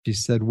She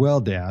said,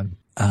 well, Dad,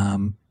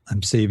 I'm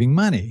saving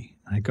money.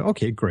 I go,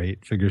 okay,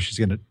 great. Figure she's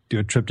going to do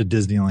a trip to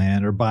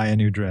Disneyland or buy a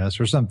new dress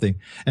or something.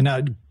 And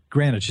now,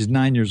 granted, she's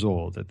 9 years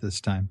old at this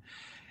time.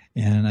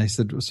 And I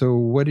said, so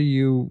what are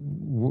you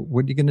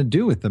going to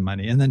do with the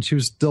money? And then she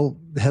was still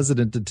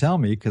hesitant to tell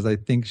me because I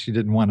think she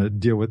didn't want to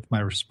deal with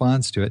my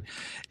response to it.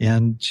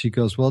 And she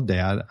goes, well,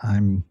 Dad,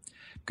 I'm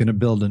going to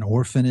build an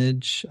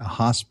orphanage, a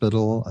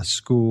hospital, a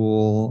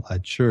school, a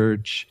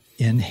church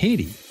in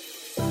Haiti.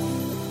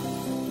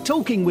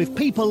 Talking with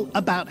people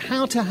about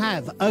how to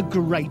have a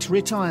great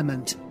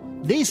retirement.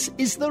 This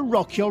is the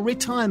Rock Your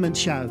Retirement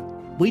Show.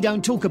 We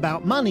don't talk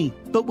about money,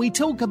 but we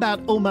talk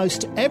about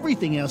almost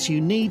everything else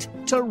you need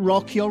to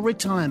rock your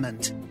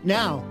retirement.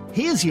 Now,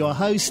 here's your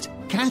host,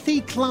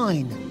 Kathy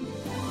Klein.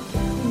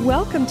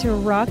 Welcome to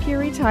Rock Your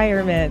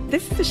Retirement.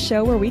 This is the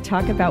show where we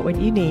talk about what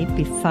you need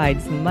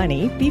besides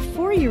money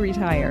before you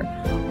retire.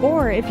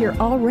 Or if you're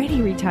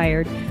already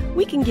retired,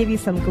 we can give you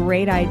some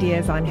great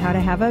ideas on how to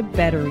have a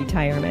better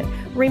retirement.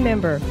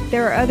 Remember,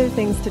 there are other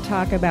things to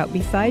talk about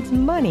besides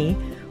money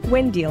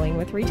when dealing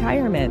with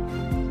retirement.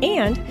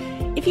 And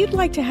if you'd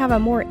like to have a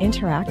more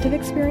interactive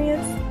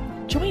experience,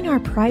 join our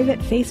private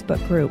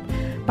Facebook group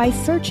by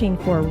searching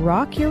for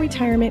Rock Your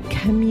Retirement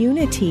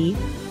Community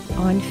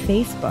on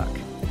Facebook.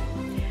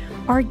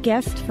 Our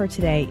guest for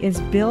today is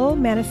Bill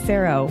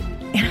Manassero,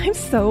 and I'm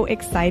so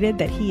excited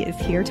that he is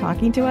here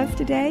talking to us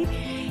today.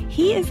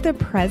 He is the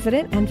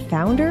president and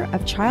founder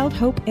of Child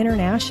Hope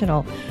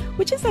International,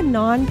 which is a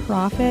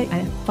nonprofit,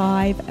 a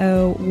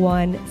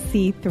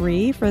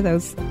 501c3 for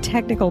those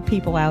technical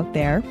people out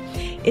there.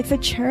 It's a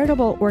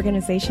charitable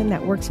organization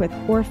that works with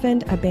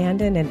orphaned,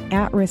 abandoned, and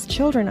at-risk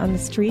children on the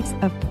streets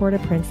of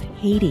Port-au-Prince,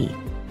 Haiti.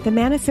 The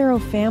Manassero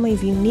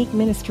family's unique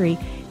ministry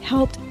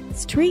helped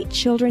street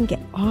children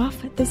get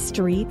off the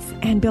streets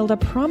and build a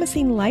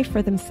promising life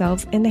for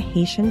themselves in the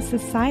Haitian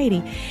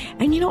society.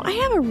 And you know, I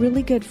have a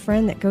really good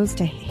friend that goes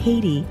to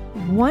Haiti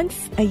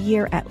once a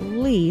year at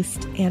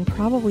least, and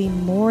probably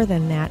more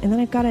than that. And then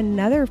I've got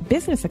another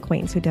business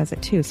acquaintance who does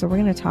it too. So we're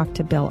going to talk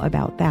to Bill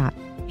about that.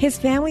 His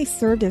family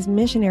served as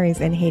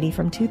missionaries in Haiti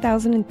from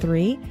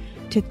 2003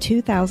 to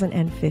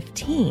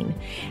 2015.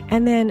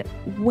 And then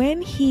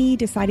when he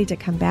decided to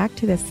come back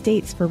to the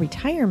States for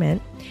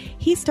retirement,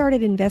 he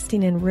started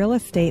investing in real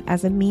estate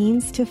as a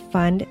means to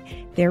fund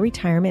their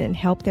retirement and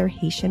help their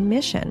Haitian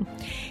mission.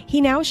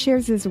 He now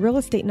shares his real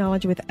estate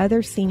knowledge with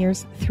other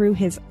seniors through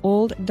his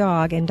Old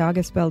Dog, and dog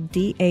is spelled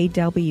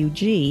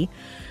D-A-W-G,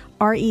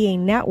 REA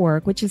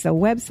Network, which is a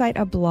website,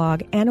 a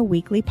blog, and a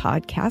weekly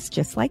podcast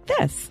just like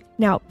this.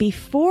 Now,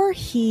 before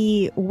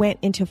he went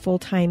into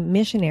full-time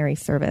missionary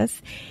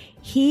service,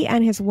 he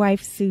and his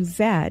wife,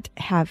 Suzette,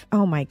 have,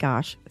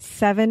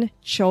 7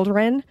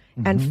 children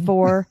and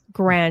 4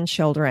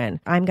 grandchildren.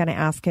 I'm going to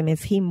ask him,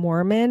 is he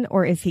Mormon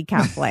or is he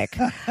Catholic?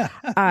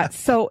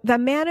 So the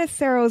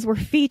Manasseros were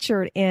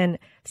featured in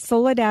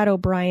Soledad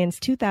O'Brien's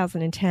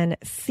 2010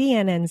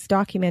 CNN's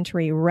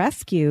documentary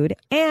Rescued,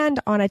 and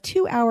on a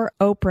 2-hour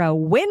Oprah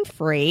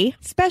Winfrey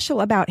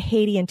special about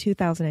Haiti in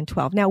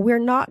 2012. Now, we're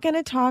not going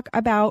to talk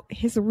about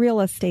his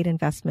real estate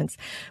investments,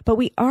 but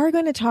we are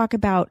going to talk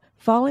about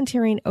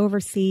volunteering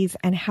overseas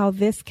and how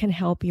this can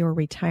help your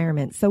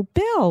retirement. So,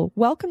 Bill,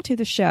 welcome to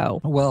the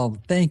show. Well,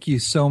 thank you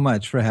so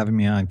much for having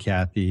me on,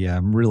 Kathy.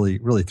 I'm really,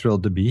 really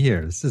thrilled to be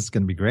here. This is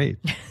going to be great.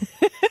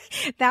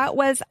 That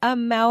was a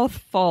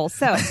mouthful.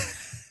 So,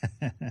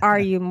 are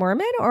you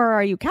Mormon or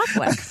are you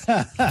Catholic?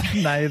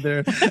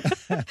 Neither.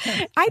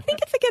 I think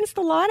it's against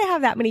the law to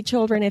have that many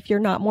children if you're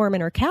not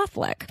Mormon or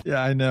Catholic.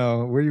 Yeah, I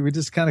know. We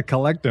just kind of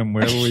collect them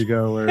wherever we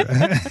go.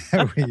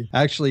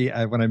 Actually,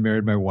 when I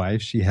married my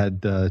wife, she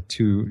had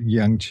 2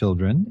 young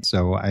children.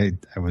 So I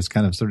was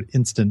kind of sort of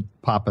instant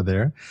papa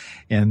there.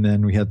 And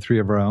then we had 3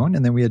 of our own.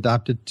 And then we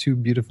adopted 2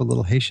 beautiful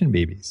little Haitian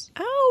babies.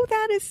 Oh,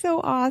 that is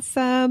so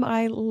awesome.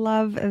 I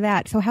love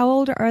that. So how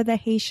old are the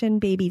Haitian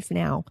babies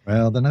now?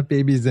 Well, they're not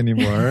babies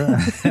anymore.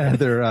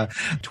 They're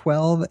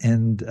 12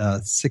 and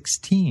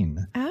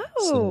 16. Oh,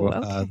 so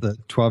okay. The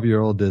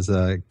 12-year-old is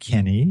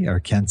Kenny or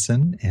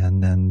Kenson,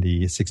 and then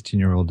the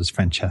 16-year-old is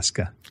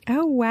Francesca.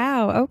 Oh,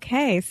 wow.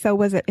 Okay.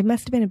 So it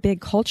must have been a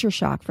big culture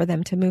shock for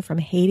them to move from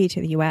Haiti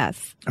to the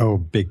U.S. Oh,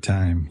 big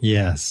time.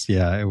 Yes.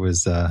 Yeah. It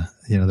was,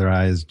 their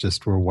eyes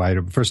just were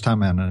wide. First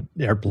time on an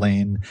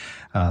airplane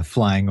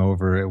flying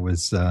over, it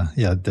was,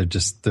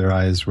 their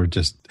eyes were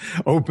just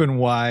open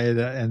wide,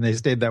 and they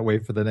stayed that way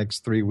for the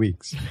next 3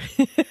 weeks.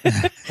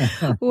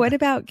 What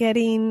about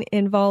getting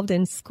involved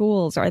in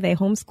schools? Are they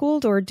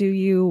homeschooled, or do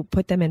you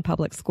put them in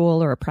public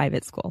school or a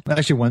private school?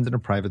 Actually, one's in a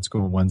private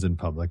school, one's in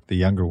public. The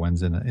younger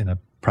one's in a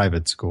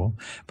private school,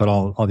 but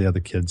all the other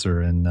kids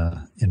are in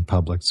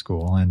public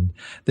school, and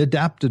they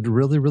adapted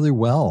really, really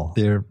well.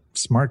 They're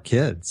smart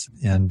kids,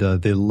 and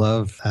they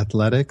love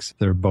athletics.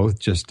 They're both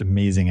just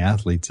amazing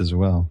athletes as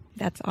well.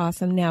 That's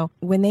awesome. Now,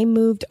 when they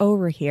moved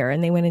over here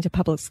and they went into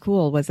public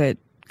school, was it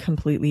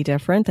completely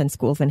different than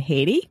schools in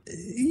Haiti?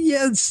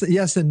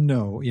 Yes and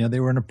no. They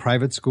were in a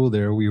private school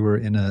there. We were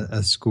in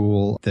a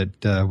school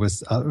that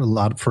was a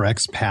lot for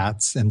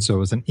expats. And so it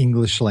was an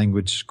English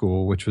language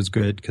school, which was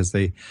good because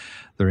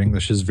their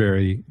English is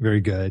very,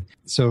 very good.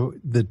 So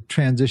the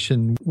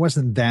transition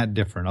wasn't that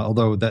different,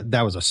 although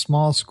that was a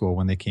small school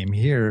when they came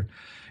here.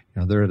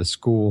 They're at a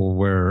school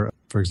where,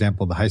 for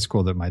example, the high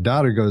school that my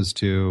daughter goes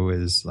to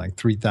is like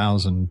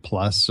 3,000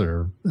 plus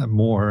or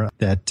more.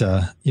 That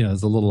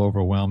is a little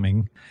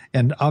overwhelming.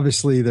 And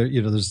obviously,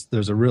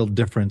 there's a real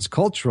difference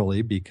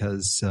culturally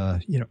because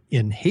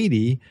in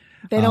Haiti,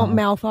 they don't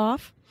mouth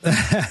off.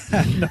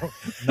 No,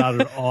 not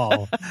at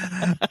all.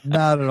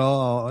 Not at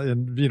all.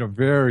 And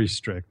very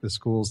strict. The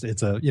schools.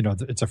 It's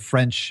a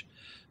French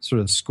sort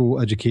of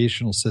school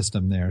educational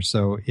system there.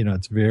 So,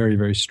 it's very,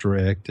 very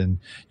strict and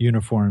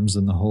uniforms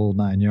and the whole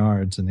 9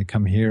 yards. And they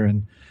come here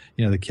and,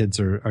 the kids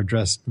are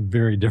dressed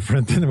very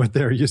different than what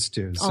they're used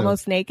to. So,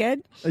 almost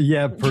naked?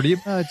 Yeah, pretty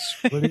much.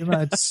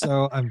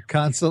 So I'm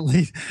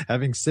constantly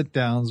having sit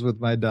downs with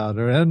my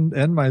daughter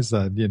and my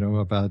son,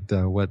 about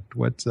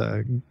what's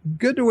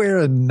good to wear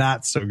and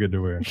not so good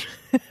to wear.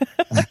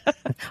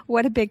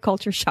 What a big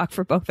culture shock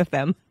for both of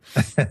them.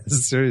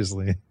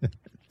 Seriously.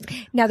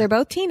 Now, they're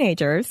both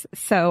teenagers,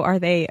 so are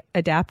they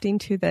adapting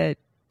to the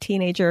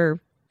teenager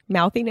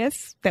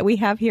mouthiness that we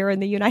have here in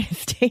the United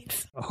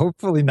States?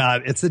 Hopefully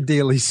not. It's a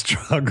daily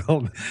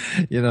struggle.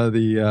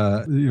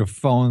 The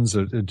phones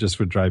it just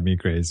would drive me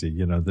crazy.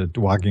 The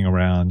walking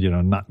around,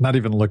 not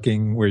even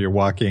looking where you're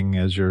walking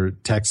as you're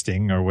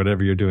texting or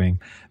whatever you're doing.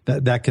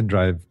 That can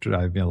drive me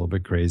a little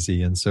bit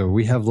crazy. And so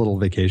we have little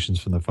vacations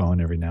from the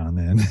phone every now and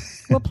then.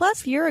 Well,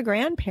 plus you're a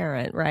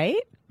grandparent,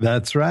 right?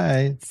 That's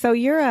right. So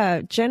you're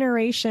a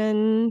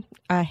generation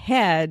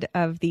ahead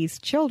of these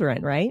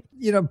children, right?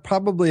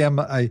 Probably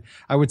I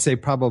would say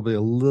probably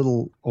a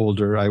little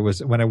older.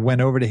 When I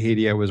went over to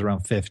Haiti, I was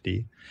around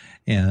 50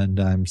 and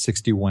I'm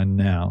 61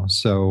 now.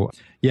 So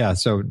yeah,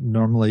 so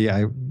normally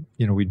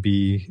we'd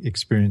be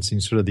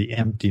experiencing sort of the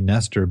empty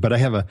nester, but I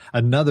have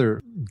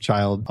another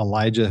child,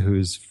 Elijah,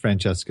 who's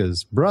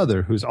Francesca's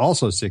brother, who's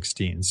also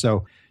 16.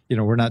 So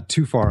we're not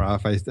too far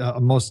off.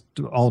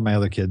 All of my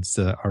other kids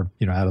are,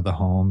 out of the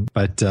home,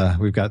 but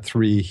we've got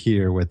 3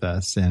 here with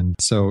us. And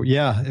so,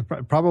 yeah,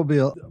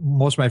 probably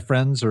most of my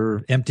friends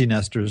are empty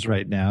nesters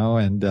right now.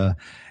 And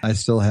I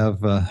still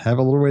have a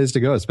little ways to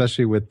go,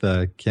 especially with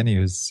Kenny,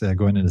 who's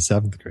going into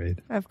 7th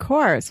grade. Of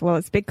course. Well,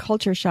 it's big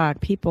culture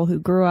shock. People who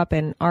grew up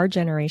in our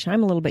generation,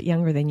 I'm a little bit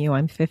younger than you,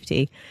 I'm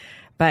 50,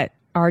 but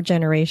our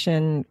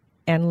generation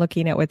and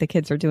looking at what the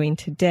kids are doing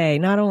today,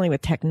 not only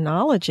with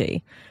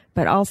technology,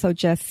 but also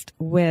just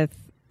with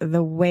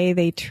the way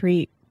they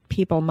treat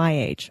people my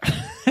age.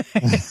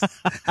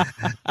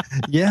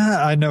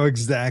 Yeah, I know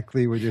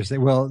exactly what you're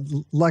saying. Well,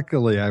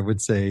 luckily, I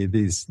would say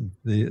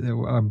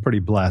I'm pretty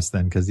blessed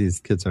then because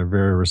these kids are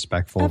very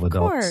respectful of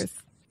adults. Of course.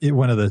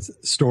 One of the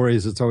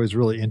stories that's always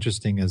really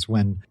interesting is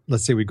when,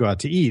 let's say we go out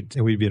to eat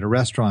and we'd be at a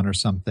restaurant or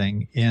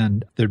something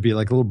and there'd be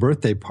like a little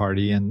birthday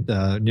party and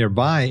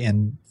nearby,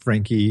 and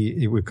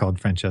Frankie, we called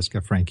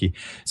Francesca Frankie.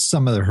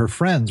 Some of her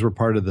friends were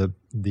part of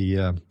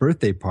the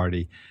birthday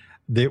party.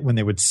 When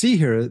they would see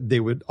her, they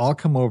would all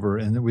come over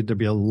and there'd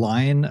be a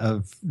line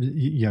of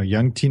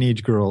young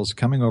teenage girls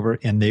coming over,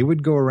 and they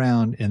would go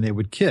around and they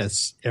would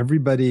kiss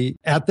everybody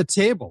at the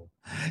table.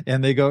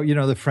 And they go,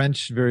 the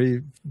French,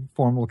 very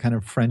formal kind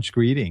of French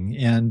greeting.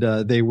 And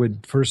they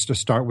would first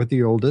start with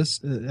the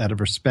oldest out of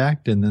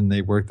respect, and then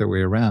they work their way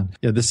around.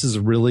 Yeah, this is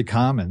really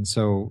common.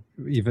 So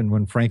even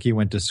when Frankie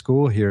went to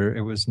school here,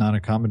 it was not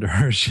uncommon to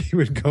her. She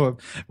would go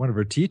up one of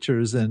her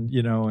teachers and,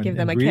 give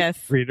them a kiss.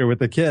 Greet her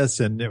with a kiss.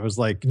 And it was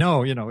like,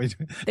 no,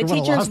 the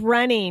teacher's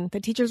running. The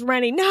teacher's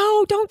running.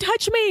 No, don't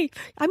touch me.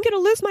 I'm going to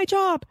lose my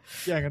job.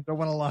 Yeah, I don't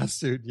want a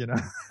lawsuit,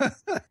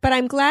 But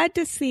I'm glad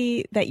to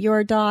see that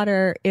your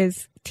daughter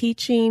is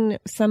teaching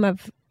some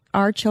of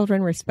our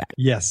children respect.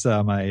 Yes,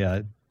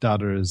 my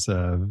daughter is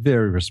a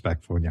very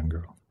respectful young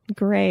girl.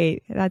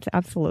 Great. That's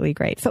absolutely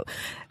great.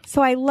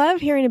 So I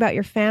love hearing about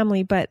your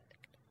family, but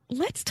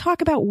let's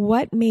talk about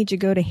what made you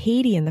go to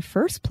Haiti in the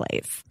first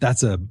place.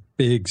 That's a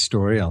big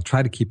story. I'll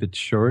try to keep it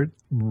short.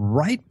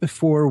 Right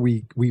before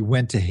we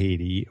went to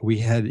Haiti, we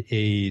had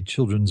a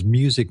children's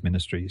music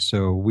ministry.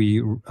 So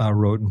we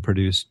wrote and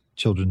produced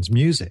children's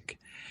music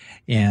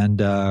and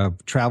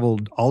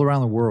traveled all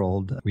around the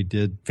world. We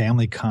did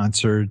family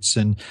concerts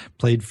and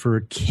played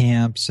for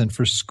camps and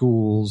for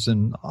schools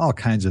and all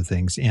kinds of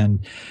things.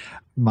 And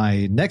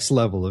my next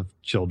level of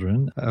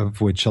children,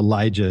 of which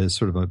Elijah is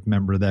sort of a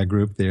member of that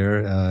group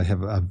there,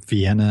 have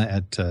Vienna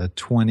at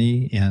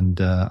 20 and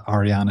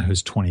Ariana,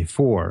 who's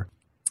 24.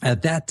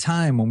 At that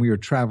time, when we were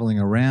traveling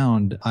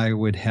around, I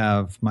would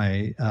have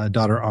my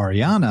daughter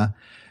Ariana,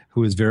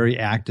 who was very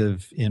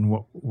active in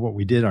what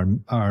we did,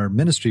 our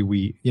ministry.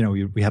 We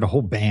had a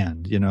whole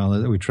band,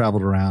 we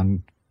traveled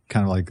around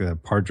kind of like the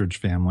Partridge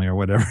Family or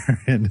whatever.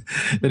 And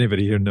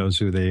anybody here knows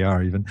who they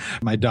are even.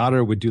 My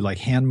daughter would do like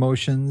hand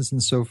motions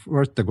and so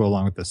forth to go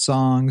along with the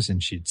songs,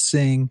 and she'd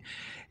sing.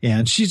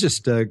 And she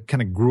just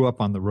kind of grew up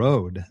on the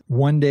road.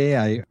 One day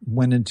I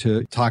went in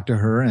to talk to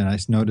her, and I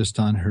noticed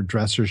on her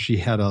dresser she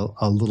had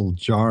a little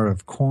jar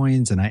of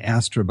coins, and I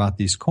asked her about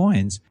these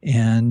coins.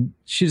 And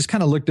she just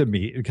kind of looked at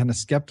me kind of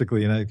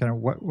skeptically, and I kind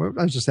of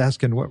I was just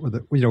asking what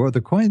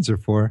the coins are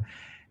for.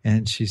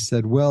 And she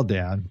said, "Well,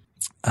 Dad,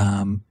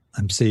 I'm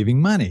saving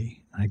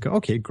money." I go,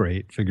 "Okay,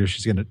 great." Figure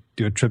she's going to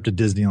do a trip to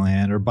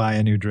Disneyland or buy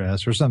a new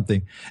dress or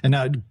something. And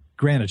now,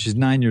 granted, she's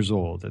 9 years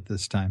old at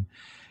this time.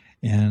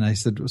 And I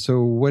said,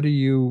 "So what are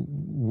you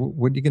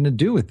going to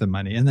do with the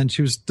money?" And then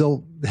she was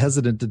still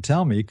hesitant to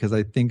tell me because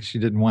I think she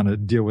didn't want to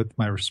deal with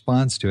my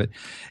response to it.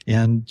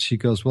 And she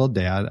goes, "Well,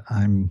 Dad,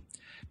 I'm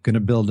going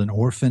to build an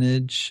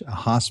orphanage, a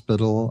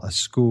hospital, a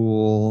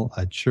school,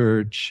 a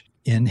church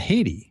in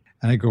Haiti."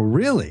 And I go,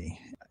 "Really?"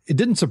 It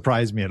didn't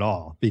surprise me at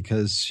all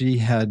because she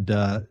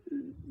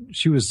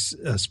was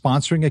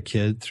sponsoring a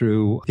kid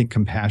through, I think,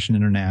 Compassion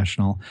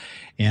International.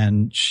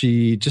 And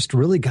she just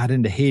really got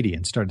into Haiti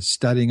and started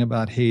studying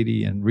about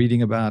Haiti and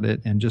reading about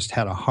it and just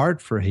had a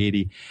heart for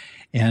Haiti.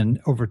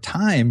 And over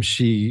time,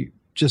 she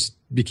just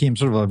became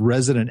sort of a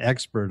resident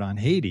expert on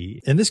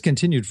Haiti. And this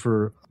continued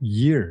for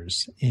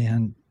years.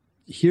 And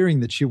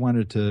hearing that she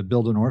wanted to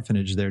build an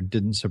orphanage there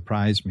didn't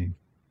surprise me.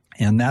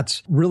 And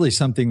that's really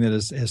something that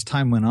as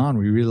time went on,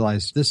 we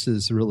realized this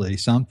is really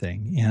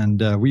something.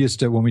 And we used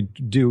to, when we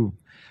do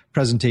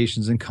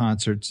presentations and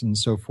concerts and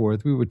so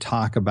forth, we would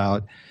talk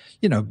about,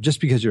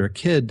 just because you're a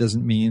kid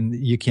doesn't mean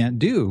that you can't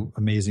do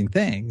amazing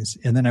things.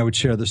 And then I would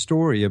share the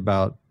story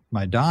about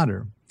my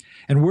daughter.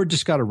 And word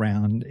just got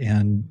around,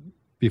 and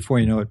before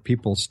you know it,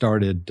 people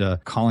started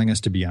calling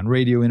us to be on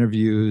radio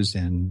interviews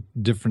and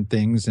different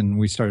things, and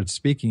we started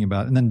speaking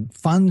about it. And then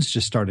funds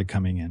just started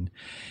coming in.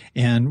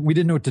 And we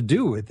didn't know what to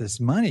do with this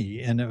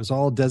money, and it was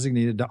all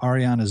designated to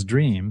Ariana's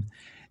dream.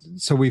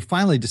 So we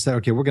finally decided,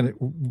 okay,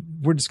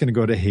 we're just going to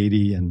go to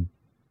Haiti and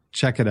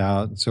check it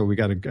out. So we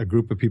got a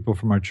group of people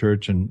from our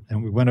church, and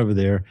we went over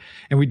there,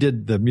 and we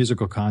did the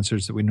musical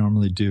concerts that we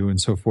normally do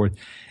and so forth.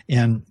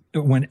 And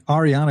when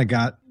Ariana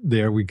got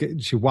there,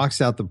 she walks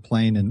out the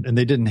plane, and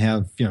they didn't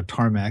have,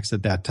 tarmacs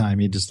at that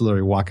time. You just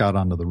literally walk out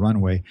onto the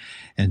runway.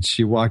 And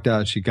she walked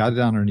out, she got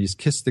on her knees,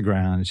 kissed the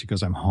ground, and she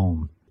goes, "I'm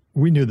home."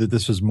 We knew that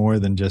this was more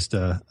than just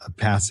a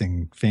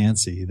passing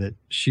fancy, that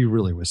she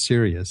really was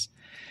serious.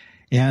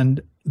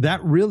 And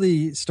that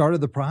really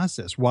started the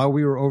process. While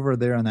we were over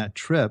there on that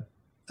trip,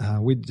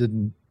 we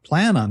didn't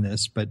plan on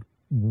this, but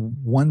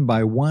one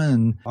by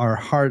one, our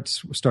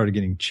hearts started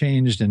getting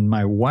changed. And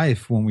my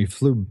wife, when we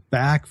flew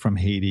back from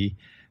Haiti,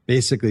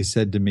 basically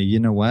said to me, "You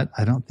know what?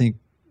 I don't think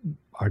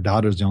our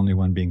daughter's the only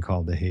one being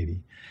called to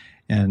Haiti."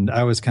 And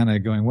I was kind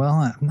of going, "Well,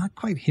 I'm not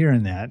quite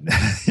hearing that."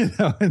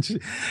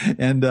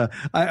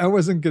 I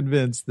wasn't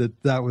convinced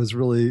that was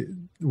really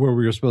where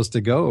we were supposed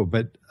to go.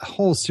 But a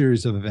whole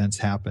series of events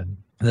happened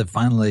that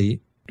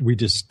finally we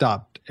just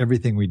stopped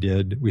everything we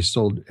did. We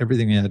sold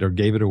everything we had or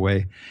gave it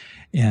away.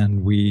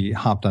 And we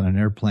hopped on an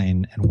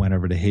airplane and went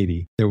over to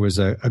Haiti. There was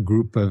a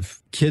group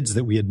of kids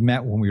that we had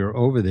met when we were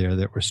over there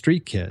that were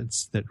street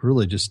kids that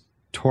really just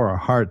tore our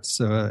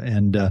hearts.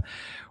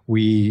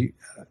 We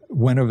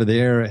went over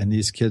there, and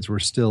these kids were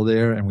still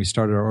there, and we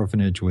started our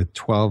orphanage with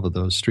 12 of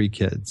those street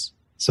kids.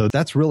 So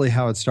that's really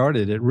how it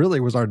started. It really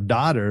was our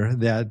daughter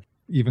that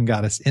even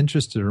got us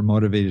interested or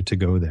motivated to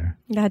go there.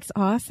 That's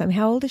awesome.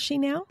 How old is she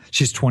now?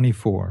 She's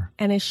 24.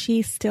 And is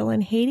she still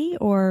in Haiti,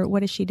 or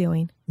what is she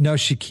doing? No,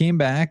 she came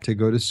back to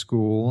go to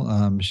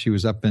school. She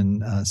was up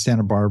in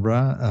Santa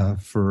Barbara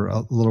for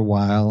a little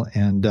while.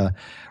 And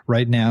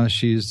right now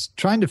she's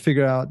trying to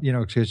figure out,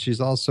 because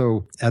she's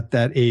also at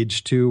that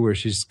age too, where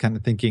she's kind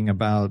of thinking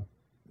about,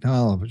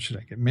 oh, should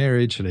I get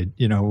married? Should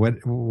I,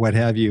 what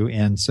have you?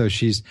 And so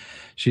she's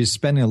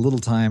spending a little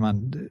time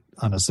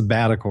on a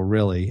sabbatical,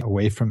 really,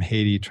 away from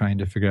Haiti, trying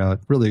to figure out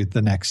really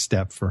the next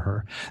step for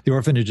her. The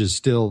orphanage is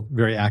still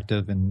very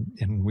active,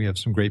 and we have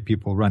some great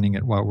people running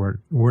it while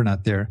we're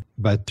not there.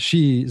 But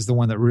she is the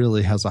one that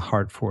really has a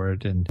heart for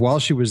it. And while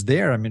she was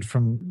there,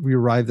 we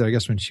arrived there, I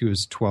guess, when she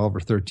was 12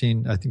 or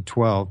 13, I think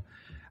 12.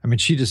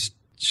 She just,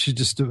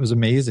 it was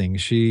amazing.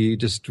 She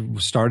just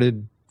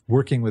started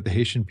working with the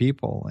Haitian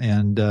people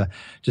and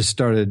just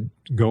started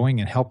going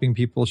and helping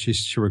people. She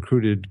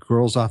recruited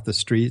girls off the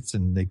streets,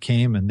 and they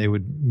came and they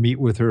would meet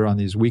with her on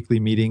these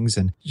weekly meetings.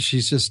 And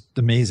she's just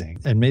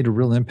amazing and made a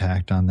real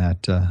impact on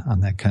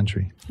that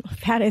country.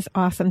 That is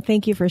awesome.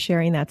 Thank you for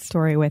sharing that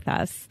story with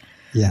us.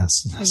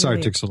 Yes. Sorry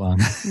it took so long.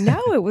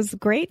 No, it was a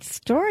great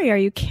story. Are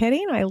you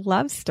kidding? I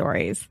love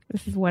stories.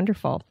 This is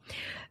wonderful.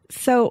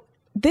 So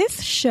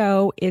this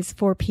show is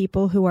for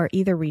people who are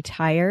either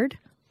retired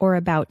or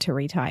about to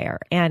retire.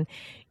 And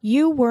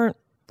you weren't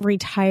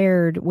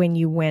retired when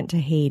you went to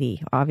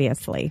Haiti,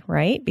 obviously,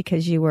 right?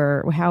 Because you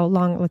were, how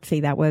long? Let's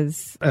see, that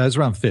was... I was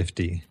around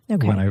 50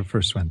 when I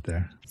first went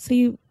there. So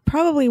you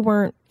probably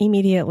weren't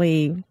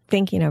immediately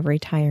thinking of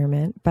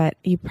retirement, but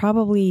you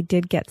probably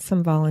did get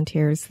some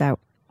volunteers that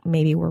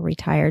maybe were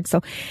retired.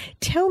 So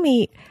tell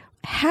me,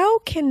 how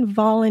can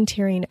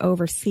volunteering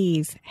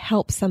overseas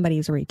help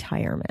somebody's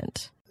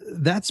retirement?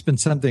 That's been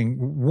something,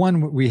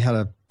 one, we had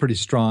a pretty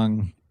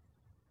strong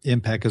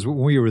impact because when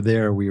we were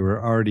there, we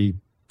were already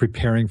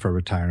preparing for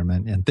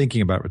retirement and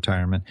thinking about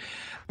retirement.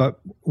 But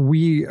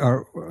we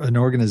are an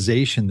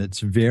organization that's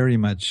very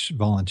much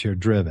volunteer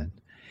driven.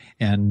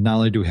 And not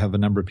only do we have a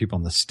number of people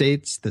in the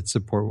States that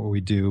support what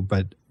we do,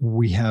 but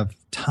we have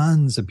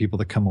tons of people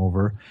that come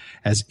over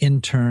as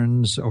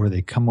interns, or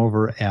they come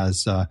over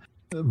as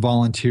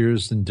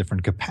volunteers in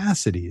different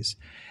capacities.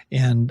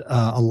 And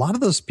a lot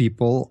of those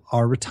people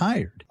are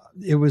retired.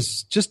 It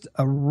was just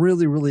a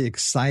really, really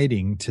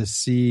exciting to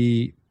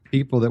see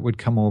people that would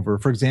come over.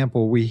 For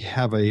example, we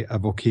have a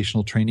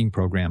vocational training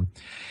program,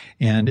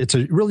 and it's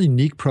a really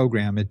unique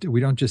program. We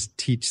don't just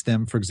teach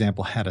them, for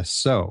example, how to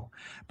sew,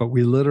 but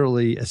we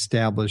literally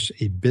establish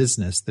a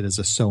business that is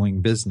a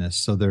sewing business.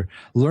 So they're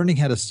learning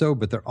how to sew,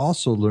 but they're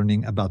also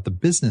learning about the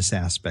business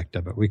aspect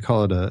of it. We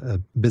call it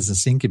a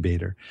business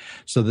incubator,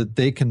 so that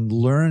they can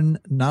learn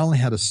not only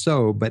how to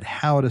sew, but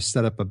how to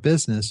set up a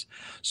business.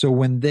 So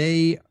when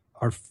they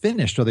are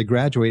finished or they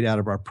graduate out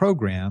of our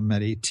program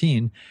at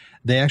 18,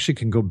 they actually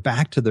can go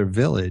back to their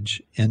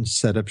village and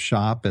set up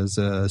shop as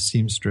a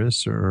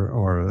seamstress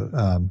or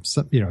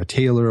a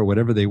tailor or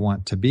whatever they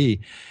want to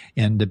be,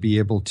 and to be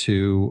able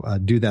to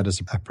do that as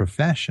a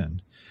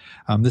profession.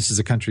 This is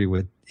a country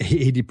with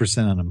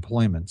 80%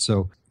 unemployment.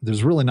 So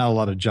there's really not a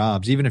lot of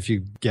jobs. Even if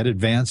you get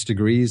advanced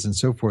degrees and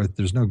so forth,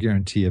 there's no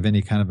guarantee of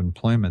any kind of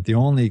employment. The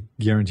only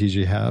guarantees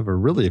you have are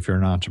really if you're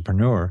an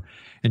entrepreneur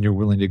and you're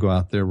willing to go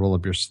out there, roll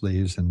up your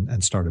sleeves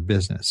and start a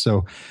business.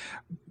 So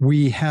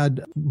we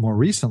had more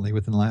recently,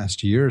 within the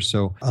last year or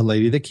so, a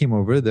lady that came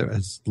over that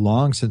has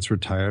long since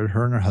retired.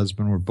 Her and her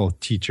husband were both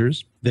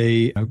teachers.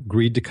 They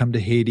agreed to come to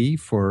Haiti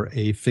for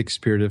a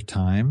fixed period of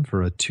time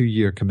for a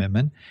 2-year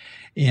commitment.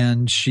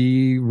 And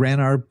she ran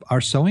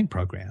our sewing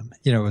program.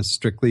 It was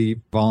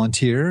strictly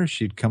volunteer.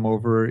 She'd come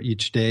over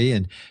each day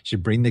and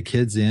she'd bring the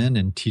kids in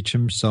and teach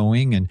them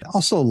sewing and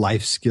also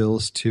life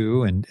skills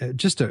too. And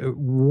just a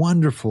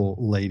wonderful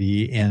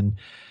lady. And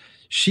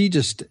she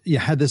just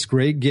had this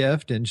great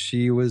gift, and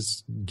she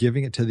was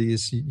giving it to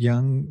these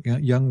young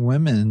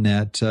women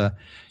that,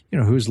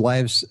 whose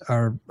lives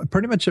are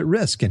pretty much at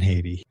risk in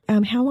Haiti.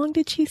 How long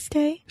did she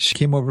stay? She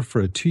came over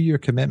for a 2-year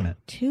commitment.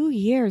 2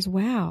 years.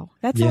 Wow.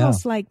 That's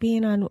almost like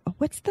being on,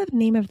 what's the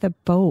name of the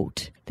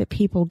boat that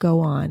people go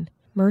on?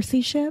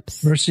 Mercy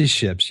ships? Mercy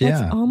ships,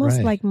 yeah. It's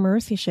almost like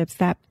mercy ships,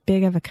 that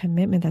big of a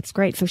commitment. That's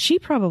great. So she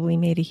probably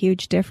made a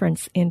huge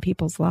difference in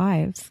people's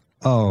lives.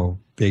 Oh,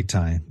 big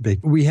time.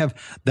 We have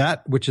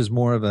that, which is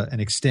more of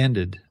an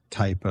extended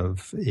type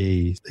of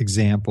a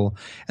example.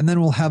 And then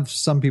we'll have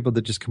some people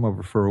that just come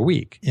over for a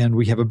week. And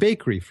we have a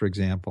bakery, for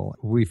example.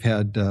 We've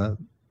had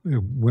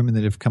women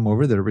that have come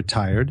over that are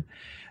retired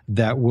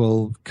that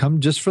will come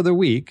just for the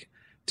week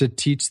to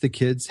teach the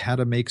kids how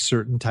to make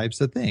certain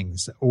types of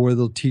things. Or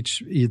they'll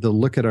either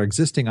look at our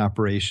existing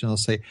operation, they'll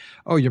say,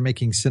 oh, you're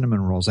making cinnamon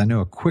rolls. I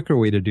know a quicker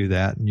way to do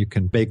that, and you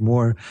can bake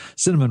more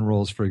cinnamon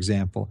rolls, for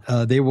example.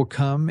 They will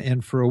come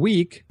and for a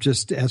week,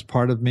 just as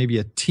part of maybe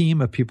a team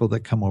of people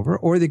that come over,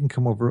 or they can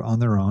come over on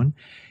their own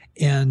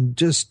and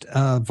just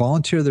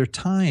volunteer their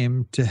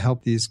time to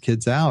help these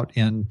kids out.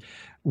 And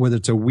whether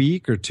it's a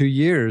week or 2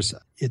 years,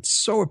 it's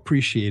so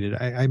appreciated.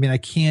 I mean, I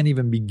can't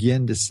even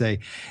begin to say.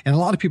 And a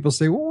lot of people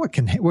say, well,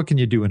 what can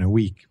you do in a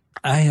week?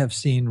 I have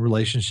seen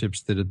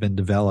relationships that have been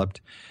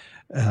developed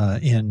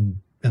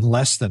in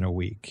less than a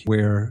week,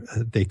 where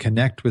they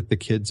connect with the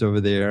kids over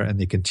there and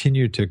they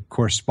continue to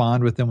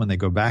correspond with them when they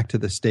go back to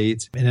the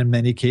States. And in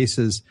many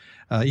cases,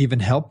 even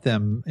help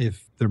them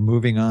if they're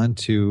moving on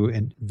to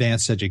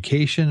advanced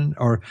education.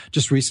 Or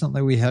just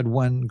recently, we had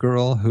one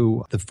girl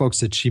who the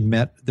folks that she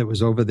met that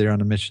was over there on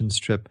a missions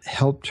trip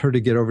helped her to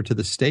get over to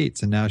the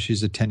States. And now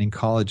she's attending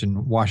college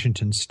in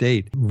Washington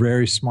State.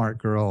 Very smart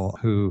girl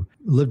who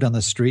lived on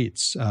the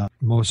streets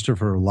most of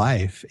her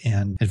life.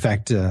 And in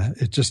fact,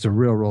 it's just a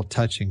real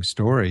touching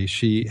story.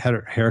 She had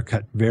her hair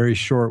cut very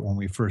short when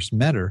we first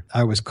met her.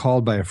 I was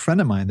called by a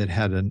friend of mine that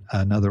had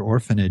another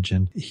orphanage,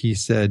 and he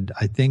said,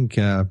 I think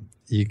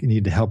you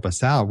need to help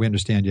us out. We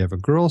understand you have a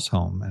girls'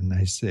 home. And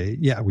I say,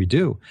 yeah, we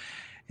do.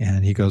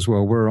 And he goes,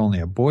 well, we're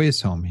only a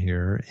boys' home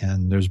here.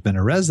 And there's been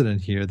a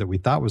resident here that we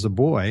thought was a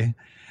boy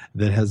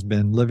that has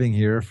been living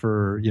here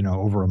for,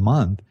 over a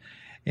month.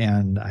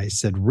 And I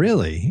said,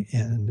 really?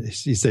 And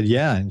he said,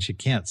 yeah. And she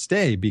can't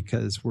stay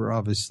because we're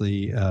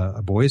obviously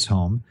a boys'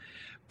 home.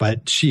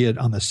 But she had,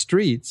 on the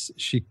streets,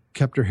 she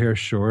kept her hair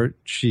short.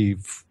 She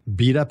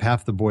beat up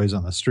half the boys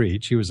on the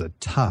street. She was a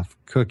tough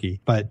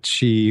cookie, but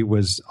she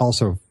was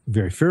also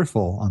very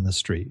fearful on the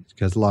street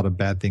because a lot of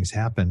bad things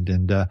happened.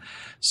 And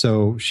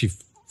so she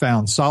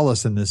found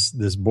solace in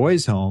this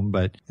boys' home,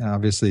 but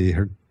obviously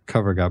her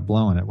cover got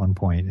blown at one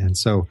point. And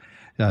so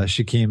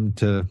she came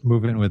to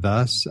move in with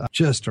us.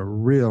 Just a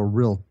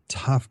real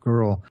tough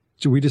girl.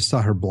 we just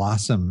saw her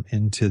blossom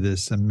into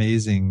this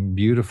amazing,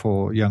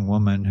 beautiful young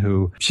woman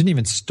who she didn't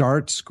even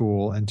start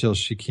school until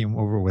she came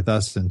over with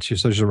us. And she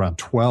was around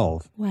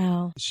 12.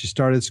 Wow. She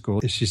started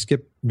school. She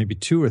skipped maybe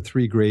 2 or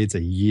 3 grades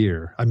a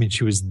year. I mean,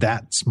 she was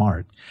that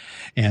smart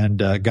and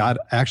got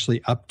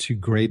actually up to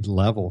grade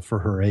level for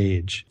her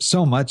age.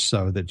 So much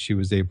so that she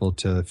was able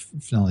to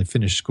not only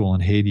finish school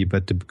in Haiti,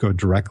 but to go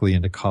directly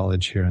into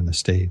college here in the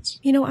States.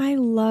 You know, I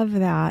love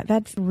that.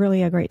 That's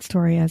really a great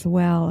story as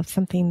well of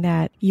something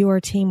that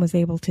your team was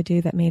able to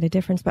do that made a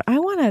difference. But I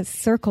want to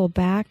circle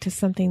back to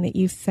something that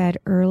you said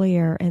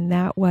earlier, and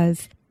that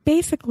was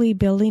basically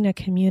building a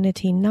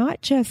community,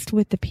 not just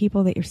with the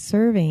people that you're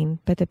serving,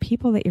 but the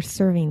people that you're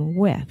serving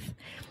with.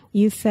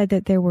 You said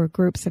that there were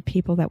groups of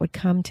people that would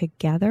come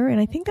together, and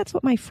I think that's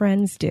what my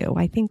friends do.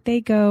 I think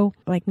they go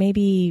like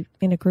maybe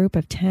in a group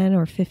of 10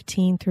 or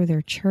 15 through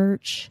their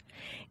church,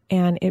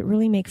 and it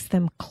really makes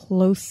them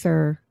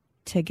closer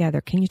together.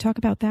 Can you talk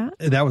about that?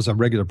 That was a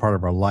regular part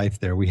of our life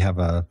there. We have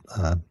a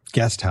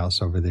guest house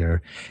over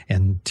there,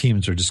 and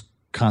teams are just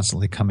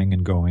constantly coming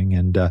and going,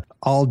 and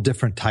all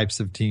different types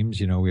of teams.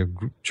 You know, we have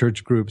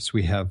church groups.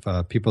 We have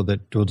people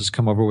that will just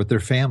come over with their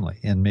family,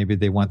 and maybe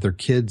they want their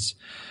kids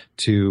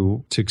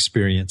to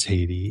experience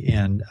Haiti,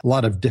 and a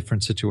lot of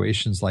different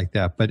situations like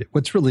that. But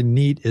what's really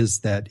neat is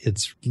that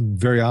it's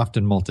very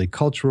often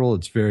multicultural.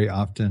 It's very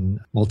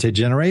often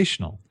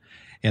multi-generational.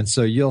 And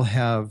so you'll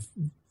have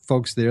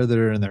folks there that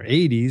are in their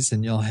 80s,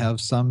 and you'll have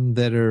some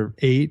that are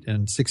 8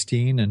 and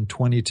 16 and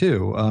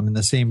 22 in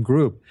the same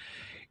group.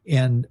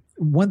 And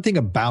one thing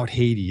about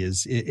Haiti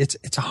is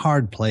it's a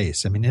hard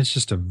place. I mean, it's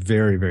just a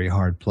very, very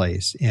hard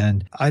place.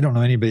 And I don't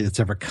know anybody that's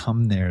ever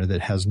come there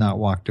that has not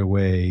walked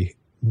away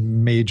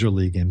major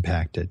league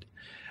impacted.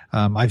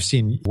 I've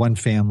seen one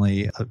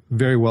family, a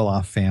very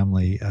well-off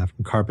family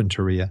from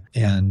Carpinteria,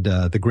 and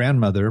the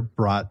grandmother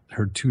brought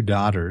her 2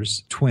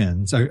 daughters,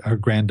 twins, her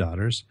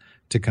granddaughters,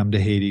 to come to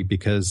Haiti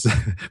because,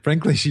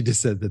 frankly, she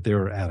just said that they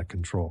were out of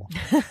control.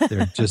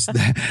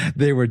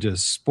 They were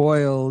just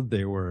spoiled.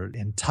 They were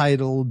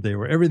entitled. They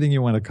were everything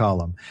you want to call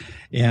them,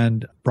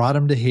 and brought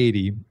them to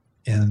Haiti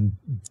and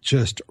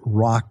just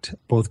rocked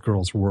both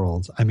girls'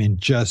 worlds. I mean,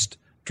 just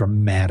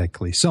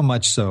dramatically, so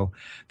much so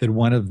that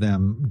one of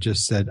them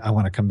just said, I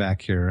want to come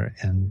back here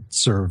and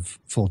serve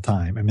full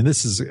time. I mean,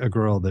 this is a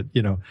girl that,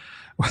 you know,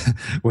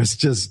 was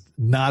just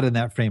not in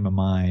that frame of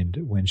mind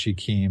when she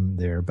came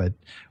there, but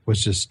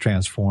was just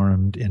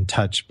transformed and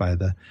touched by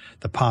the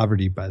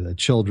poverty, by the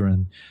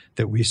children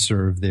that we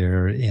serve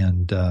there,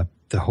 and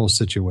the whole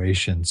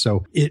situation.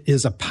 So it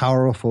is a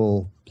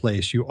powerful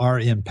place. You are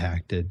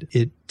impacted.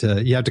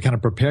 You have to kind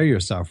of prepare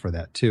yourself for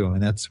that too.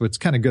 And that's what's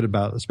kind of good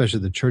about, especially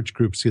the church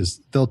groups,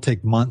 is they'll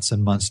take months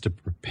and months to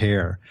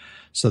prepare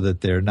so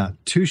that they're not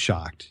too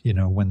shocked, you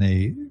know, when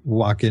they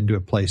walk into a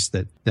place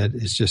that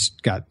has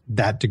just got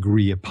that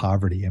degree of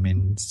poverty. I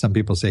mean, some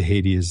people say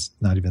Haiti is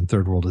not even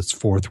third world, it's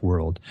fourth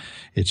world.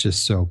 It's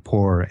just so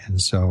poor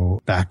and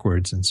so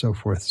backwards and so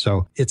forth.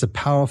 So it's a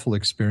powerful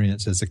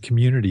experience as a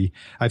community.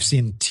 I've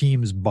seen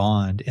teams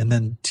bond, and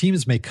then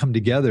teams may come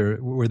together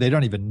where they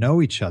don't even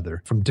know each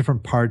other from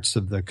different parts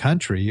of the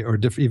country or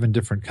even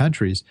different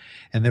countries,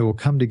 and they will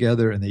come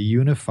together and they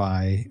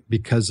unify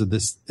because of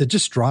this. It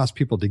just draws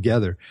people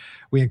together.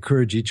 We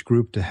encourage each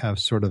group to have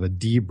sort of a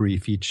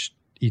debrief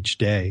each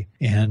day.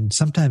 And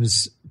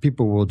sometimes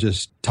people will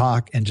just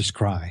talk and just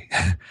cry.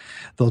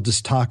 They'll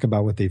just talk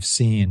about what they've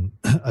seen,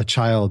 a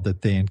child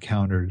that they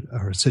encountered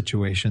or a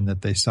situation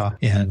that they saw,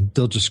 and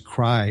they'll just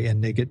cry,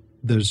 and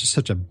there's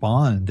such a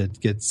bond that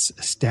gets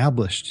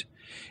established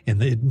in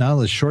not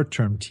only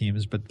short-term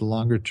teams, but the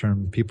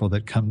longer-term people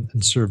that come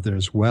and serve there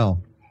as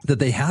well, that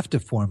they have to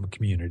form a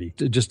community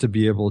just to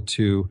be able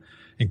to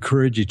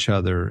encourage each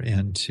other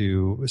and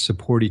to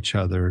support each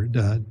other,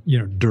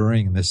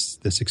 during this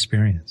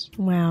experience.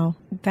 Wow,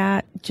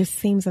 that just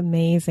seems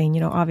amazing.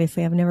 You know,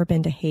 obviously, I've never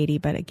been to Haiti,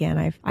 but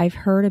again, I've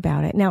heard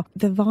about it. Now,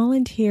 the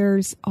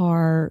volunteers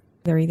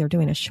they're either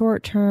doing a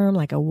short term,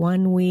 like a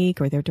 1 week,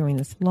 or they're doing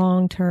this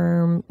long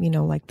term. You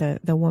know, like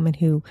the woman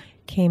who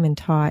came and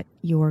taught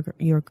your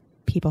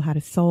people how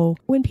to sew.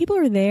 When people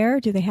are there,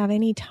 do they have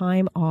any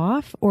time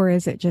off, or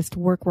is it just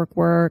work,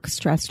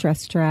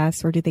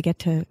 stress, or do they get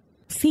to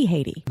see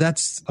Haiti?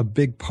 That's a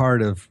big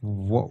part of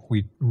what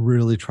we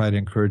really try to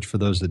encourage for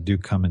those that do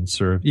come and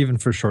serve, even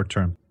for short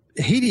term.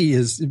 Haiti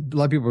is, a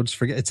lot of people just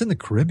forget, it's in the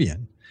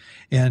Caribbean,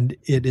 and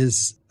it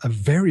is a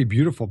very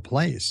beautiful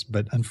place.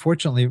 But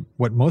unfortunately,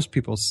 what most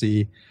people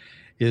see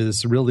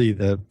is really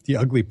the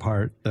ugly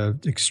part, the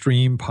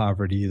extreme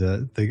poverty,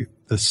 the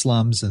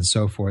slums and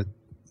so forth.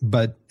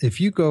 But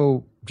if you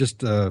go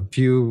just a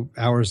few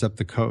hours up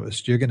the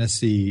coast, you're going to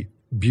see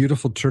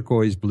beautiful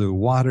turquoise blue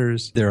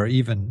waters. There are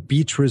even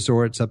beach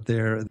resorts up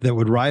there that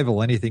would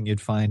rival anything you'd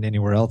find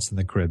anywhere else in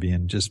the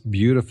Caribbean, just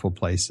beautiful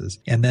places.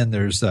 And then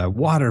there's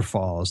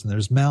waterfalls, and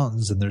there's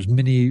mountains, and there's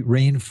mini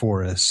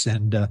rainforests.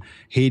 And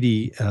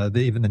Haiti,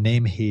 even the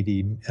name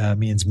Haiti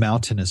means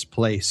mountainous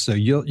place. So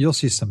you'll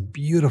see some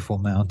beautiful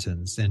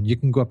mountains, and you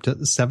can go up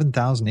to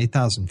 7,000,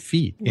 8,000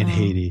 feet in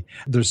Haiti.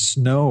 There's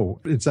snow.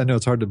 I know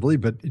it's hard to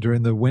believe, but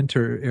during the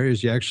winter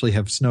areas, you actually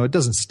have snow. It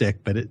doesn't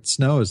stick, but it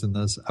snows in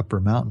those upper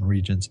mountain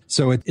regions.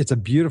 So it's a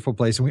beautiful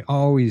place. And we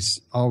always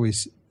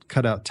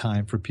cut out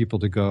time for people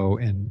to go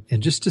and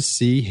just to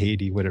see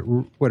Haiti, what it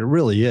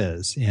really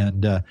is,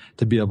 and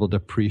to be able to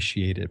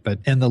appreciate it.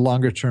 And the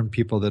longer term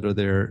people that are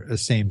there,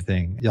 same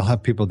thing. You'll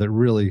have people that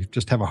really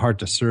just have a heart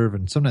to serve.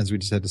 And sometimes we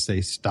just had to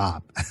say,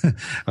 stop.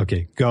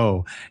 Okay,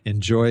 go,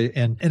 enjoy.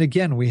 And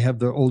again, we have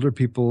the older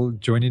people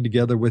joining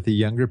together with the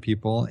younger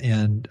people,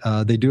 and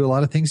they do a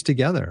lot of things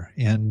together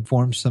and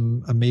form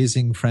some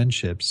amazing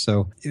friendships.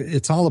 So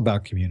it's all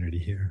about community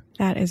here.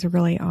 That is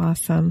really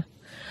awesome.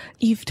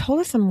 You've told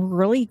us some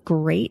really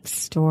great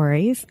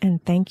stories,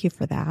 and thank you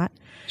for that.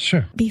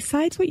 Sure.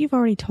 Besides what you've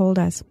already told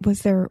us,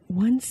 was there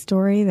one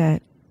story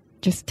that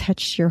just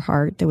touched your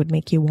heart that would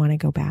make you want to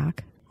go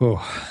back? Oh,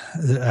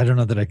 I don't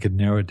know that I could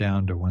narrow it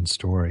down to one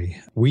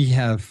story.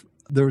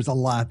 There was a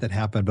lot that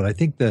happened, but I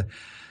think the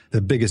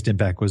biggest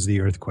impact was the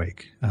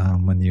earthquake,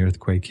 when the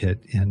earthquake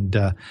hit. And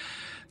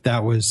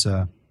that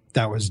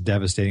was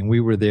devastating. We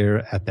were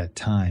there at that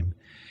time.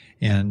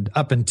 And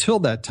up until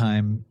that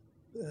time,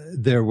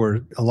 there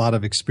were a lot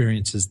of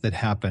experiences that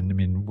happened. I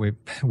mean,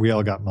 we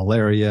all got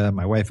malaria.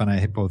 My wife and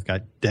I both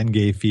got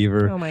dengue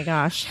fever. Oh my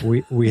gosh.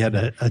 We had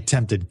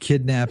attempted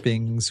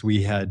kidnappings.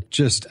 We had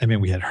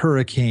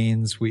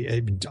hurricanes.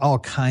 All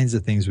kinds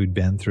of things we'd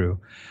been through.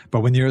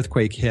 But when the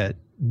earthquake hit,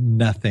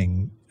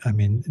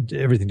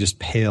 everything just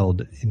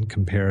paled in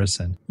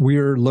comparison.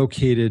 We're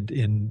located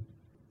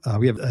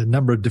we have a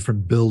number of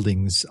different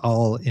buildings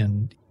all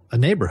in a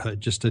neighborhood,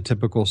 just a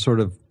typical sort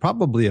of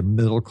probably a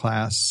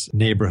middle-class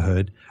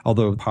neighborhood,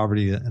 although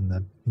poverty and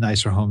the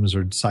nicer homes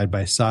are side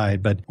by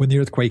side. But when the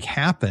earthquake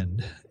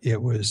happened,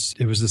 it was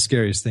the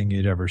scariest thing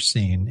you'd ever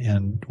seen.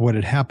 And what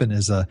had happened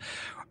is at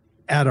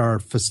our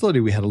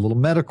facility, we had a little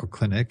medical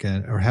clinic,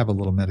 and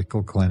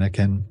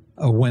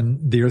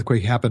when the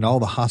earthquake happened, all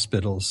the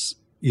hospitals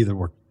either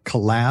were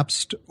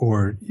collapsed,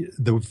 or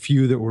the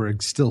few that were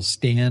still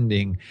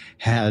standing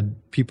had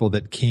people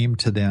that came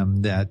to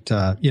them that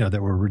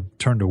were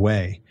turned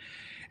away.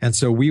 And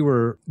so we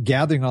were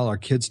gathering all our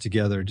kids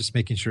together, just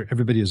making sure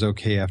everybody was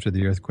okay after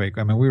the earthquake.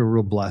 I mean, we were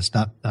real blessed.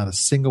 Not a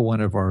single one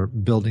of our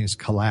buildings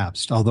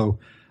collapsed, although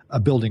a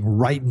building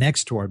right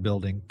next to our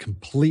building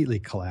completely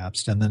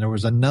collapsed. And then there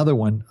was another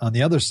one on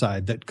the other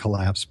side that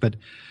collapsed, but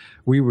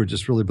we were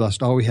just really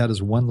blessed. All we had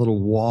is one little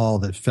wall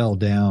that fell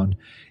down,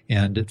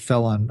 and it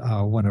fell on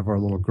one of our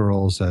little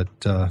girls at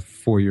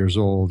 4 years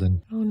old.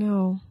 And oh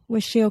no,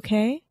 was she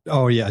okay?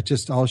 Oh yeah,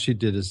 just all she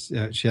did is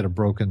she had a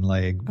broken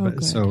leg,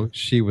 so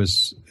she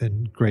was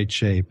in great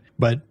shape.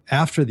 But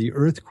after the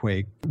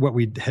earthquake, what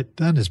we had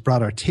done is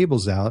brought our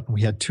tables out, and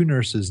we had 2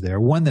 nurses there,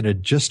 one that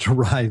had just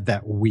arrived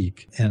that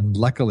week, and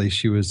luckily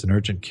she was an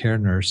urgent care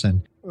nurse,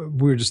 and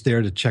we were just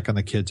there to check on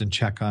the kids and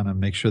check on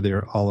them, make sure they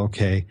were all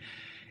okay.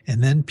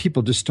 And then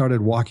people just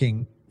started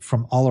walking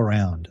from all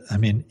around. I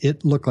mean,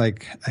 it looked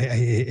like, I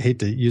hate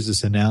to use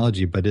this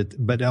analogy,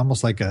 but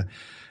almost like an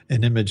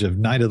image of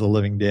Night of the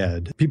Living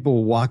Dead.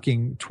 People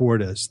walking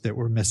toward us that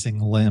were missing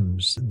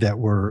limbs, that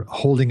were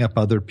holding up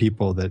other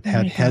people, that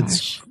had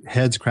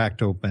heads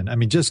cracked open. I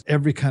mean, just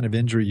every kind of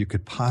injury you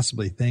could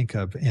possibly think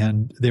of.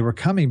 And they were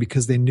coming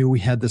because they knew we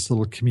had this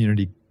little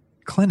community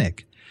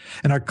clinic.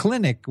 And our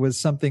clinic was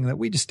something that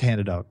we just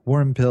handed out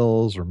worm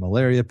pills or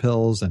malaria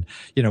pills. And,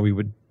 we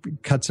would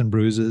cuts and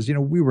bruises.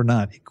 We were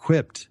not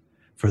equipped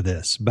for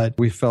this, but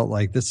we felt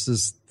like this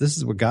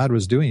is what God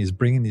was doing. He's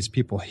bringing these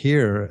people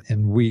here,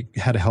 and we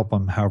had to help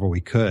them however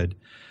we could.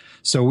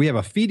 So we have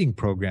a feeding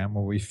program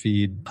where we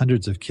feed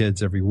hundreds of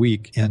kids every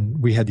week.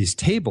 And we had these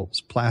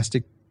tables,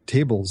 plastic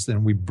tables,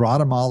 and we brought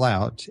them all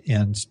out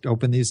and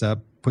opened these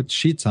up, put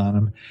sheets on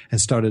them,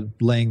 and started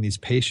laying these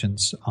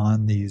patients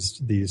on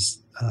these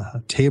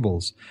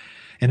tables.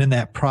 And in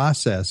that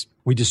process,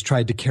 we just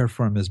tried to care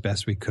for them as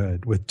best we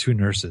could with 2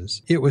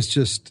 nurses. It was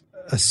just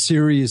a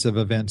series of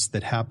events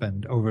that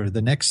happened over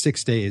the next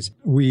 6 days.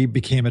 We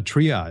became a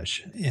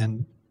triage,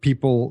 and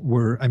people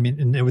were,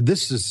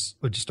 this is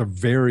just a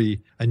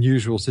very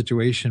unusual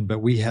situation, but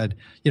we had,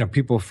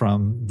 people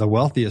from the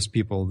wealthiest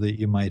people that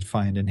you might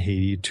find in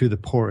Haiti to the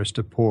poorest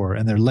of poor,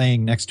 and they're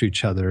laying next to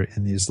each other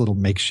in these little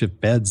makeshift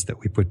beds that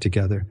we put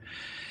together.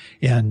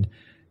 And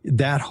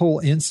that whole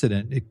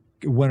incident, it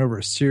went over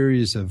a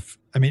series of,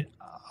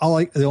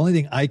 the only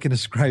thing I can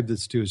ascribe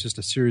this to is just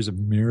a series of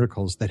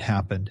miracles that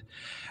happened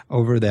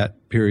over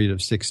that period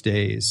of 6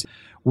 days.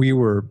 We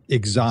were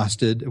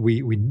exhausted.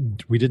 We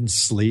didn't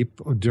sleep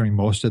during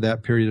most of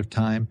that period of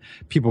time.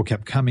 People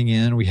kept coming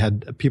in. We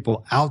had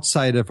people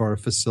outside of our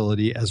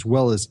facility as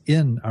well as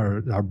in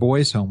our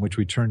boys' home, which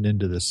we turned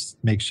into this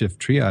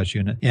makeshift triage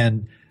unit.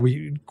 And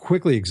we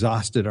quickly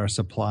exhausted our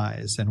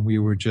supplies, and we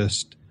were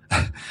just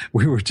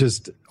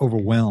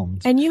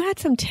overwhelmed. And you had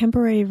some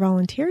temporary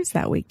volunteers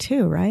that week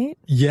too, right?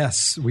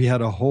 Yes, we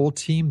had a whole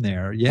team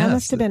there. Yes. That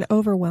must have been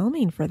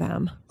overwhelming for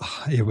them.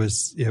 It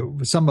was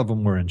some of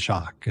them were in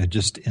shock,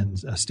 just in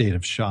a state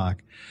of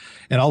shock.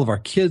 And all of our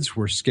kids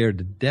were scared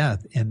to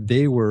death. And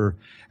they were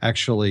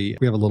actually,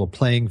 we have a little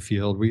playing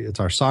field. It's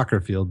our soccer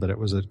field, but it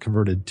was a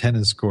converted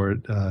tennis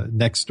court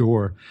next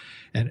door.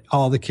 And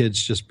all the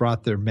kids just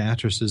brought their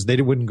mattresses. They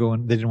didn't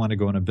want to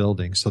go in a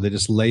building. So they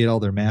just laid all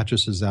their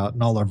mattresses out,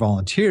 and all our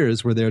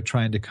volunteers were there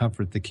trying to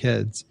comfort the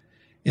kids.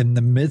 In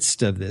the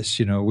midst of this,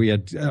 we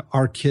had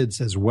our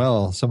kids as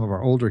well. Some of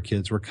our older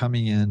kids were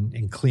coming in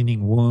and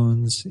cleaning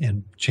wounds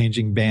and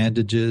changing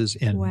bandages.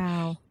 And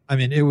wow. I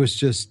mean, it was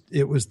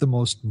the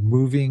most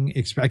moving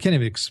experience. I can't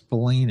even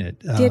explain it.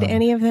 Did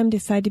any of them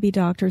decide to be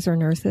doctors or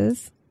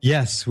nurses?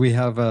 Yes, we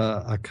have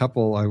a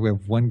couple. We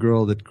have one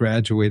girl that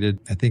graduated,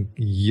 I think,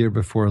 year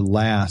before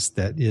last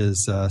that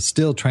is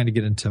still trying to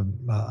get into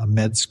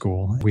med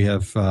school. We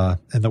have,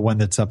 and the one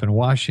that's up in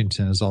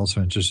Washington is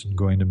also interested in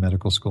going to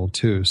medical school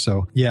too.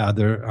 So yeah,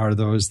 there are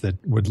those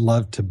that would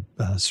love to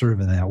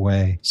serve in that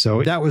way.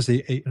 So that was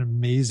an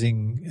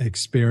amazing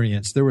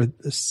experience. There were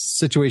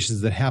situations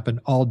that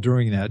happened all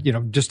during that.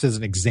 Just as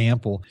an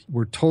example,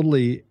 we're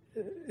totally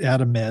out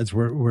of meds.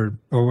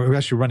 We're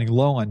actually running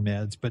low on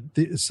meds, but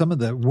some of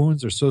the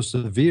wounds are so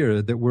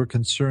severe that we're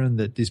concerned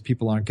that these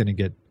people aren't going to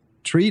get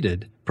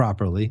treated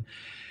properly.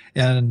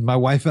 And my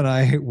wife and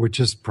I were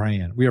just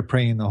praying. We were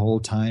praying the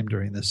whole time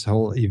during this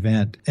whole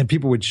event. And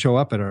people would show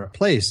up at our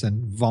place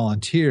and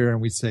volunteer,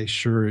 and we'd say,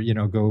 sure,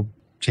 go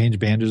change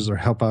bandages or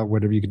help out,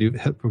 whatever you can do.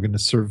 We're going to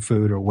serve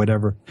food or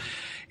whatever.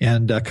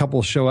 And a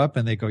couple show up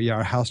and they go, yeah,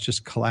 our house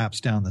just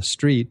collapsed down the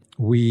street.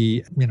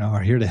 We,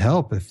 are here to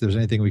help if there's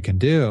anything we can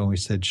do. And we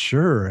said,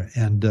 sure.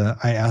 And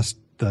I asked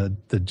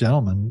the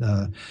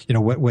gentleman,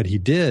 what he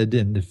did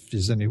and if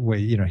there's any way,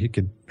 he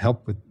could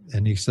help with.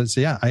 And he says,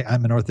 yeah,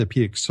 I'm an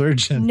orthopedic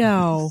surgeon.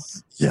 No.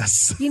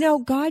 Yes.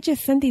 God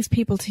just sent these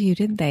people to you,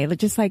 didn't they?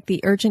 Just like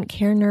the urgent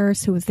care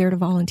nurse who was there to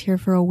volunteer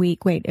for a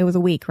week. Wait, it was a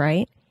week,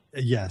 right?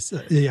 Yes.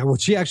 Yeah. Well,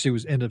 she actually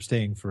ended up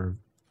staying for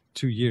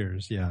 2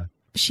 years. Yeah.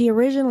 She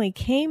originally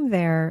came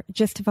there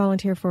just to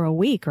volunteer for a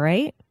week,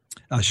 right?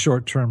 A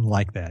short term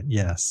like that.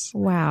 Yes.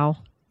 Wow.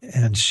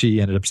 And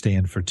she ended up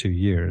staying for 2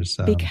 years.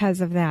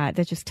 Because of that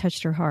just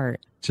touched her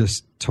heart.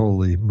 Just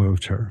totally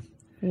moved her.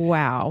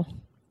 Wow.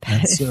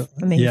 That's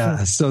amazing.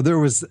 Yeah. So there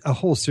was a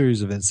whole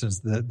series of incidents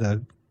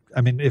that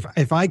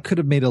if I could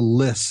have made a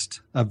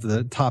list of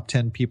the top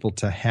 10 people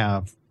to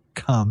have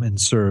come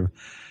and serve,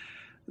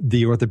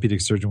 the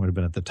orthopedic surgeon would have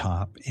been at the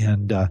top.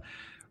 And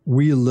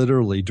we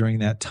literally, during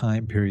that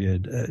time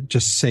period,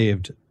 just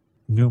saved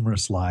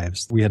numerous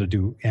lives. We had to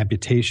do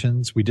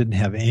amputations. We didn't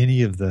have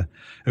any of the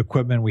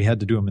equipment. We had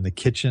to do them in the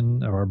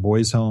kitchen of our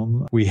boys'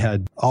 home. We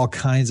had all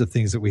kinds of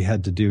things that we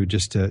had to do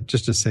just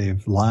to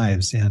save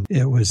lives. And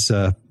it was,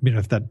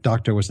 if that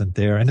doctor wasn't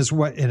there, and his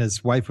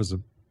wife was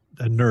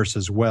a nurse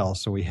as well,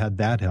 so we had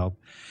that help.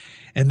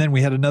 And then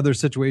we had another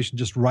situation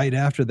just right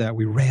after that.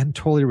 We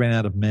totally ran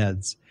out of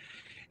meds.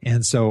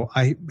 And so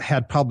I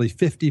had probably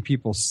 50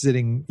 people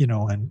sitting,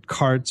 in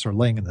carts or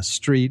laying in the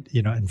street,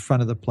 in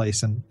front of the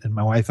place. And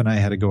my wife and I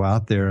had to go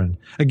out there. And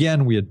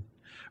again, we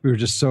were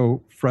just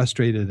so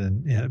frustrated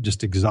and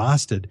just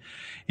exhausted.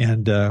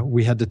 And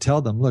we had to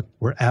tell them, look,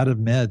 we're out of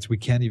meds. We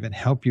can't even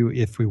help you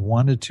if we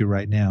wanted to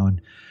right now.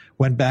 And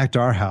went back to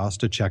our house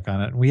to check on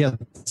it. And we had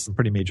some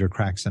pretty major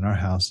cracks in our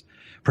house.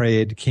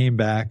 Prayed, came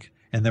back,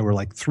 and there were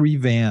like 3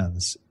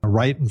 vans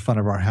right in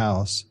front of our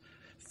house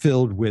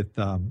filled with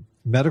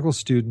medical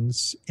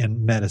students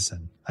and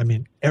medicine. I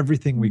mean,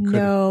 everything we could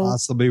have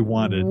possibly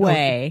wanted.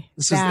 Way.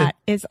 That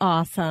is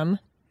awesome.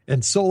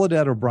 And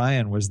Soledad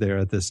O'Brien was there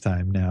at this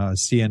time now.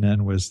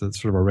 CNN was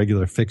sort of a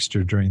regular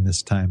fixture during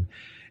this time.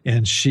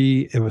 And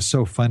it was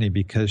so funny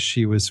because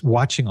she was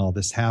watching all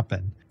this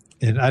happen.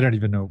 And I don't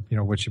even know,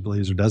 what she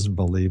believes or doesn't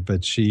believe,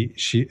 but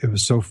it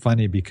was so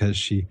funny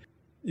because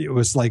it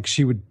was like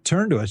she would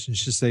turn to us and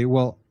she'd say,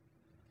 well,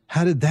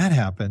 how did that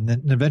happen?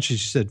 And eventually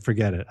she said,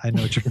 forget it. I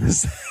know what you're going to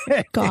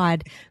say.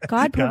 God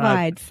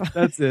provides.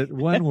 That's it.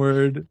 One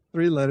word,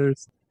 3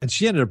 letters. And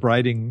she ended up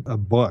writing a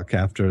book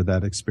after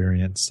that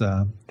experience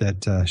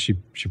that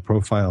she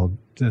profiled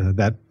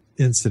that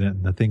incident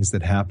and the things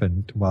that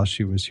happened while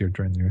she was here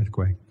during the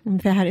earthquake.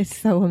 That is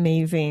so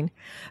amazing.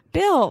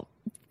 Bill,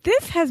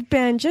 this has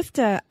been just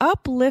a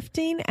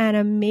uplifting and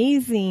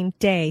amazing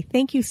day.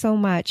 Thank you so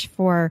much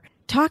for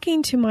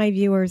talking to my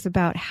viewers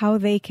about how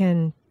they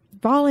can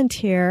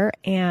volunteer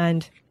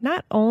and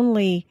not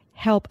only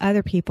help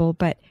other people,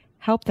 but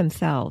help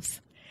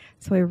themselves.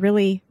 So I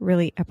really,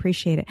 really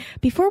appreciate it.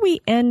 Before we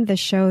end the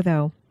show,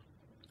 though,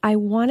 I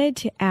wanted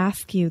to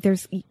ask you,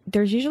 there's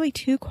usually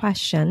two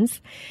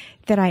questions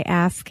that I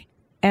ask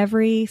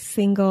every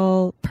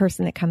single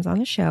person that comes on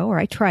the show, or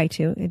I try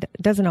to. It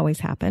doesn't always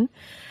happen.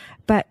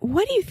 But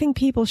what do you think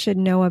people should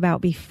know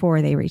about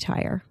before they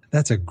retire?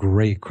 That's a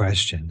great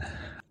question.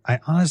 I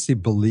honestly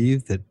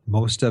believe that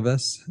most of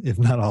us, if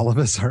not all of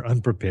us, are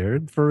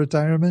unprepared for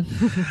retirement.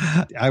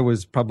 I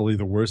was probably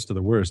the worst of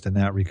the worst in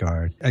that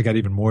regard. I got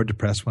even more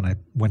depressed when I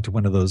went to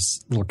one of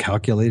those little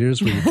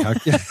calculators where you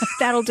calculate.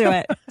 That'll do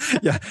it.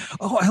 Yeah.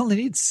 Oh, I only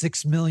need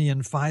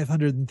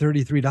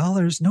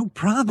 $6,533. No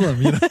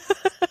problem. You know?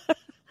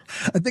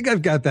 I think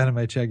I've got that in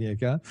my checking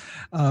account.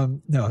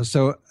 No,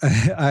 so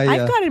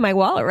I've got it in my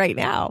wallet right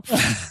now.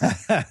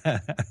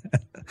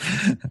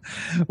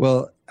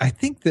 Well, I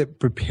think that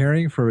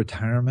preparing for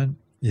retirement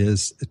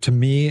is, to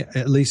me,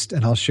 at least,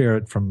 and I'll share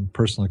it from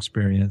personal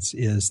experience,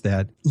 is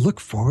that look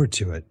forward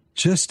to it.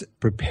 Just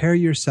prepare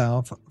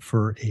yourself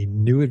for a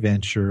new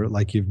adventure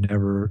like you've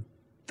never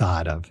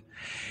thought of.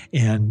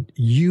 And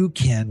you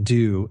can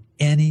do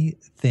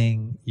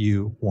anything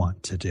you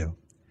want to do.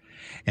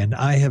 And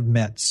I have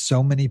met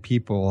so many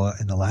people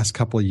in the last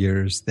couple of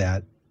years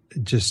that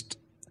just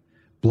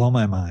blow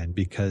my mind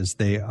because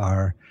they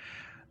are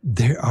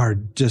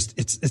just,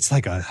 it's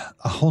like a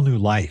whole new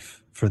life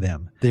for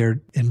them.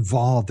 They're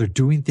involved. They're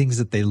doing things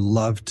that they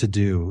love to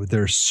do.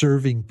 They're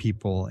serving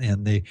people.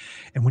 And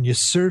when you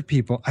serve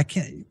people, I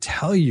can't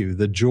tell you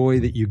the joy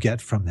that you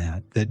get from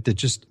that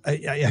just,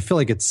 I feel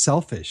like it's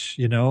selfish,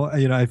 you know,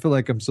 I feel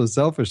like I'm so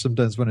selfish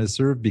sometimes when I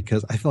serve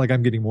because I feel like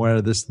I'm getting more out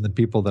of this than the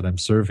people that I'm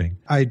serving.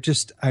 I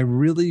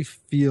really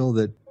feel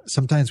that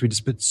sometimes we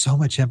just put so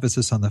much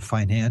emphasis on the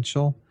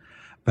financial,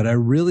 but I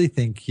really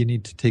think you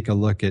need to take a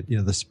look at,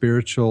 the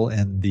spiritual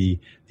and the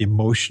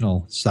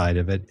emotional side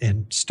of it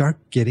and start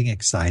getting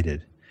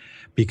excited.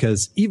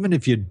 Because even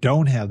if you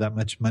don't have that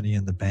much money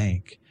in the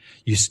bank,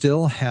 you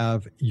still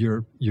have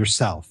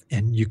yourself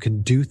and you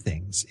can do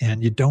things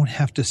and you don't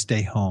have to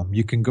stay home.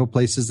 You can go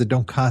places that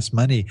don't cost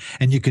money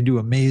and you can do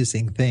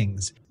amazing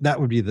things.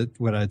 That would be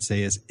what I'd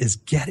say is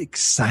get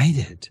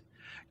excited.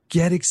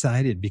 Get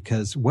excited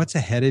because what's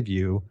ahead of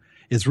you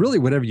is really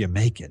whatever you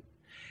make it.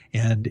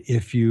 And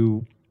if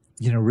you,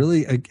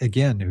 really,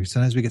 again,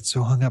 sometimes we get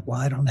so hung up, well,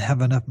 I don't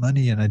have enough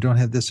money and I don't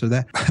have this or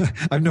that.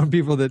 I've known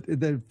people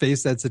that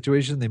face that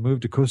situation. They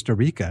move to Costa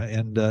Rica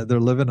and they're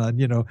living on,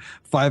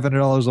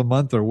 $500 a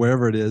month or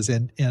wherever it is.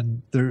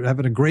 And they're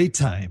having a great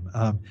time.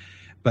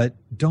 But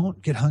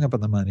don't get hung up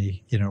on the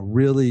money.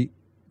 Really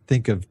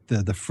think of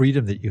the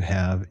freedom that you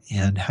have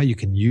and how you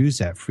can use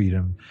that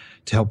freedom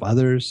to help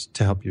others,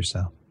 to help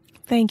yourself.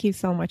 Thank you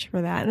so much for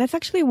that. And that's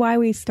actually why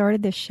we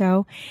started this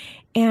show.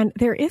 And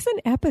there is an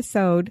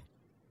episode,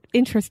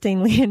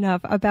 interestingly enough,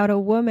 about a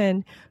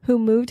woman who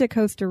moved to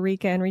Costa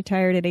Rica and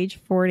retired at age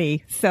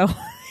 40. So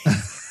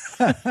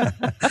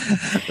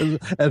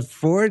at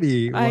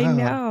 40,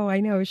 wow.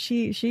 I know.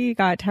 She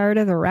got tired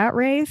of the rat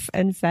race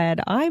and said,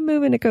 I'm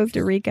moving to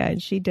Costa Rica,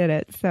 and she did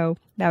it. So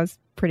that was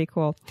pretty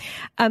cool.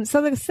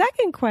 So the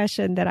second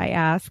question that I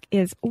ask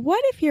is,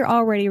 what if you're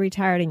already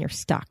retired and you're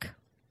stuck?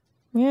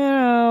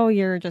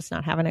 You're just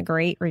not having a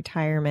great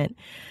retirement.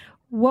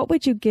 What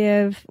would you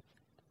give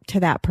to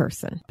that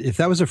person? If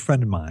that was a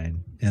friend of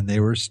mine and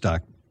they were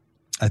stuck,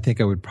 I think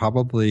I would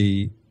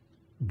probably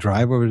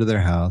drive over to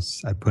their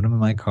house. I'd put them in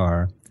my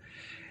car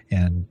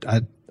and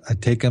I'd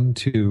take them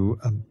to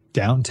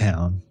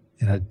downtown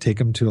and I'd take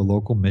them to a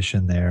local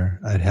mission there.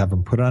 I'd have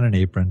them put on an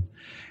apron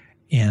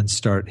and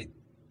start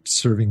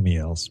serving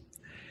meals.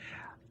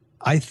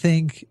 I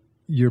think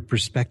your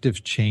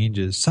perspective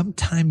changes.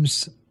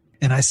 Sometimes,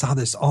 and I saw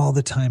this all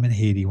the time in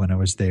Haiti when I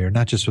was there,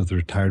 not just with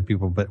retired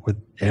people, but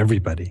with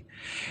everybody.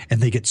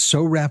 And they get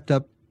so wrapped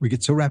up. We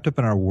get so wrapped up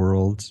in our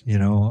world,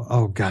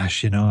 oh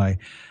gosh, I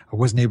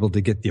wasn't able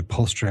to get the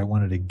upholstery I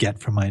wanted to get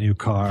from my new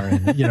car.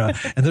 And,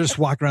 and they're just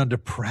walking around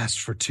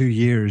depressed for 2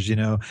 years,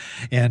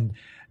 and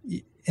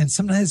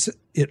sometimes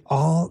it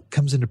all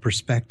comes into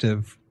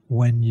perspective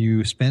when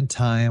you spend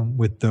time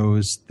with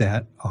those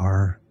that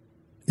are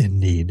in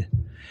need.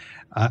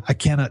 I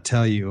cannot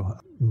tell you.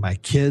 My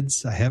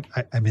kids,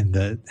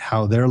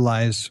 how their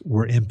lives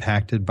were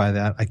impacted by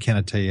that. I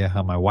cannot tell you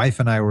how my wife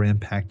and I were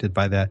impacted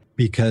by that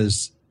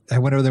because I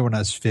went over there when I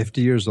was 50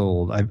 years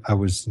old. I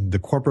was in the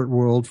corporate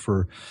world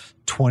for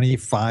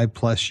 25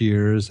 plus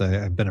years.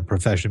 I've been a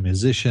professional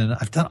musician.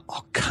 I've done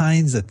all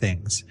kinds of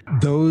things.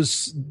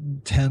 Those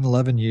 10,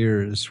 11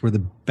 years were the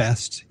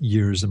best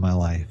years of my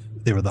life.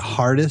 They were the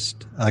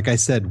hardest. Like I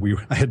said,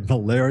 I had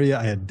malaria,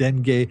 I had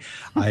dengue,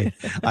 I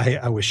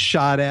was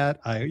shot at.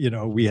 I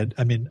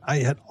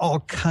had all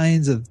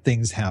kinds of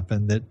things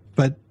happen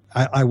but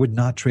I would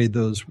not trade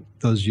those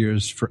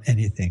years for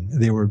anything.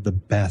 They were the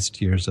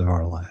best years of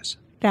our lives.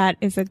 That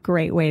is a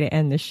great way to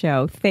end the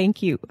show.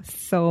 Thank you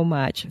so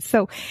much.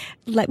 So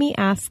let me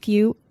ask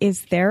you,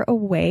 is there a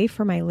way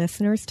for my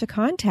listeners to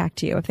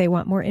contact you if they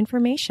want more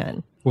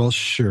information? Well,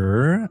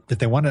 sure. If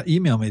they want to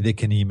email me, they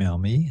can email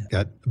me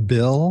at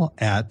Bill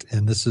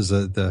and this is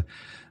the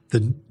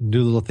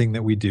new little thing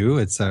that we do.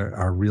 It's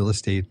our real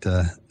estate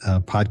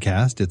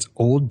podcast. It's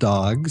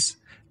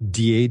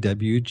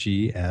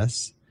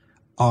DAWGSREI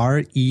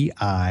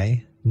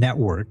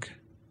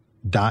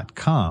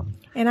network.com.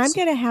 And I'm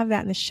going to have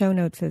that in the show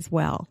notes as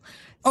well.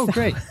 Oh, so,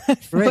 great. So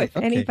Great. if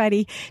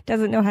anybody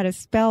doesn't know how to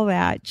spell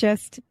that,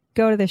 just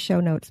go to the show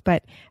notes.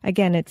 But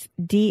again, it's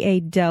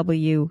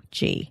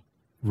DAWG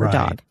for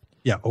dog.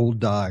 Yeah, Old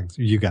Dogs.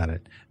 You got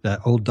it. The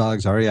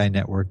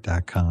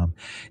olddogsreinetwork.com.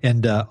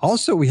 And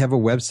also we have a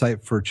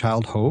website for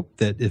Child Hope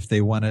that if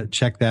they want to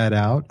check that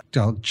out,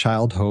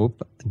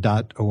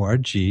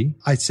 childhope.org.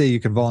 I say you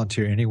can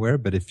volunteer anywhere,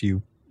 but if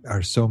you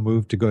are so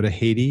moved to go to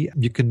Haiti,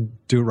 you can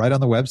do it right on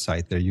the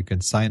website there. You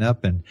can sign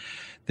up and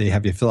they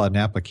have you fill out an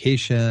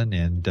application,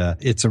 and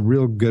it's a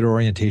real good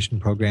orientation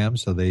program.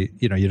 So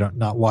you're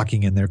not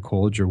walking in there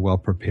cold. You're well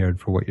prepared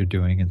for what you're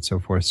doing and so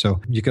forth.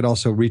 So you could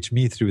also reach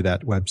me through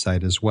that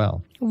website as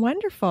well.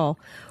 Wonderful.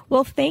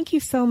 Well, thank you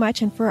so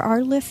much. And for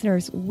our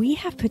listeners, we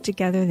have put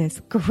together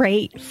this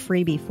great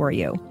freebie for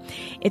you.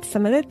 It's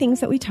some of the things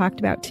that we talked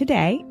about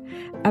today,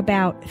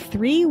 about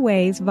 3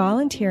 ways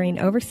volunteering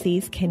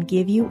overseas can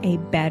give you a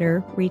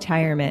better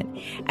retirement.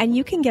 And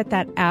you can get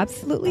that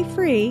absolutely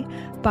free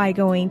by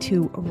going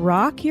to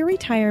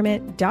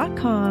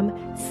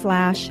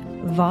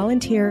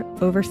rockyourretirement.com/volunteer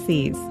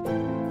overseas.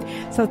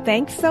 So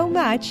thanks so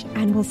much,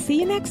 and we'll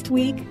see you next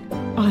week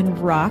on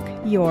Rock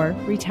Your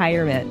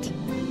Retirement.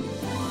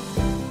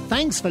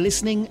 Thanks for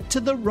listening to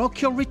the Rock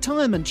Your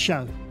Retirement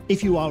Show.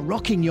 If you are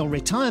rocking your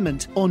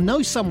retirement or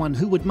know someone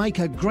who would make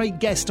a great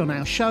guest on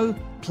our show,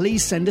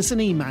 please send us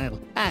an email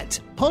at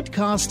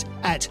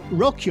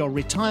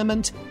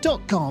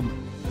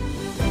podcast@rockyourretirement.com.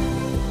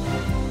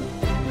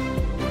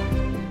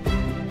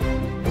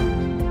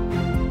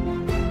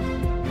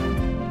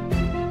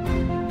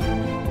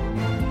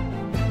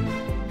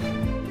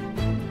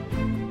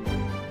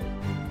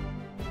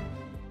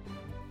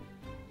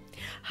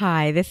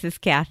 Hi, this is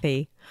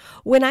Kathy.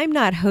 When I'm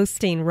not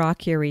hosting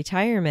Rock Your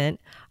Retirement,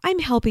 I'm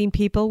helping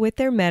people with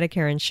their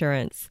Medicare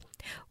insurance.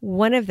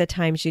 One of the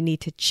times you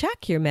need to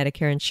check your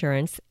Medicare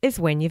insurance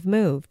is when you've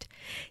moved.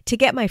 To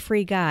get my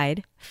free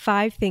guide,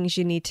 5 Things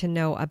You Need to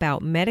Know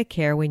About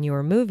Medicare When You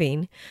Are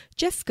Moving,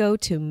 just go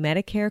to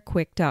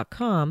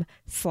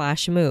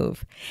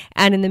medicarequick.com/move.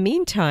 And in the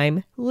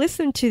meantime,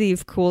 listen to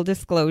these cool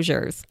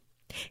disclosures.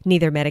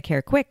 Neither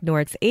Medicare Quick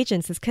nor its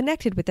agents is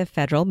connected with the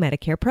federal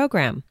Medicare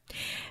program.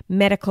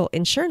 Medical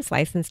insurance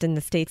licensed in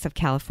the states of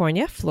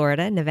California,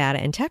 Florida,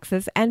 Nevada, and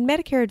Texas, and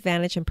Medicare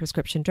Advantage and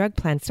prescription drug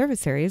plan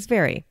service areas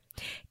vary.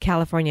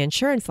 California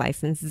Insurance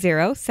License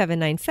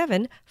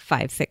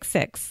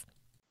 0797566.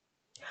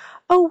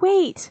 Oh,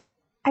 wait!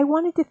 I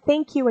wanted to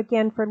thank you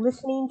again for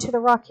listening to the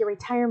Rock Your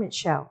Retirement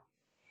Show.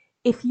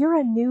 If you're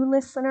a new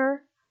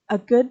listener, a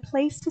good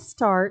place to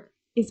start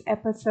is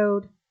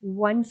episode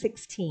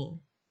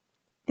 116.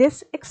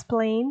 This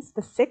explains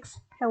the 6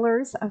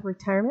 pillars of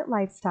retirement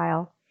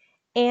lifestyle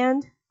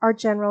and our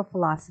general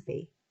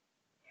philosophy.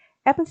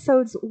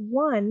 Episodes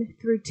 1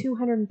 through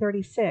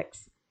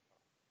 236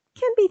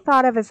 can be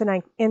thought of as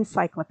an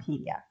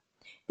encyclopedia.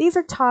 These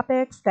are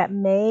topics that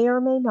may or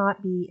may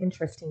not be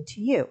interesting to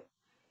you.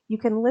 You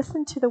can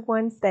listen to the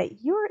ones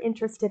that you're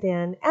interested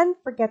in and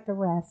forget the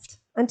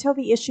rest until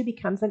the issue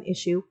becomes an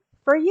issue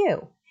for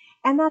you.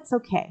 And that's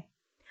okay.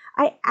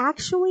 I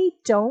actually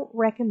don't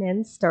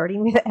recommend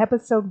starting with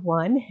episode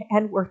 1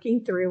 and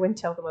working through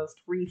until the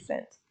most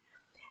recent.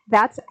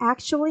 That's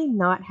actually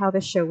not how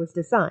the show was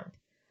designed.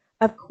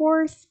 Of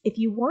course, if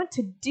you want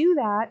to do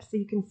that so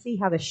you can see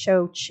how the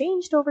show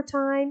changed over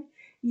time,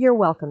 you're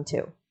welcome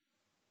to.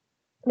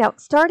 Now,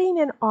 starting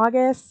in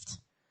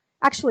August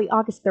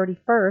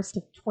 31st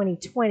of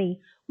 2020,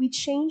 we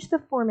changed the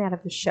format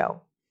of the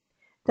show.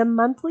 The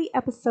monthly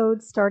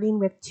episodes, starting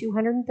with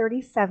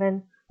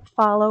 237,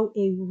 follow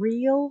a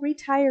real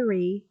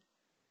retiree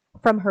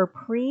from her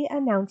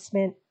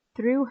pre-announcement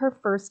through her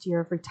first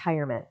year of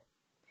retirement.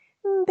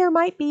 There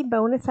might be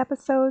bonus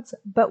episodes,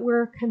 but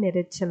we're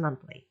committed to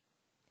monthly.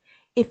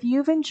 If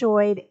you've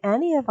enjoyed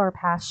any of our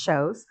past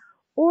shows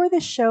or the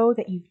show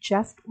that you've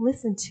just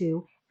listened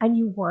to and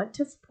you want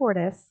to support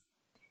us,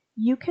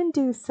 you can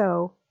do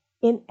so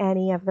in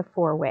any of the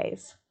 4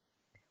 ways.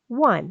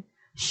 1.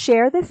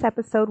 Share this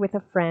episode with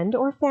a friend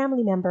or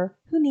family member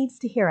who needs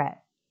to hear it.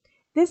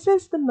 This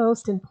is the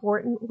most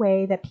important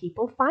way that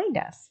people find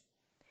us.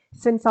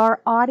 Since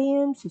our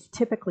audience is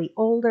typically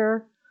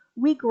older,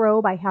 we grow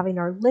by having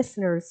our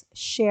listeners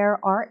share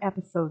our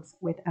episodes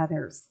with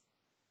others.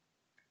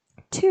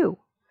 2.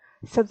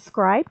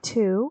 Subscribe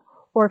to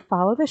or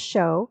follow the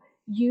show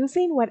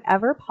using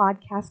whatever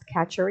podcast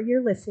catcher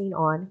you're listening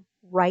on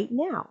right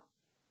now.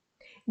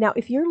 Now,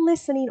 if you're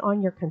listening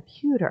on your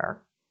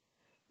computer,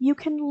 you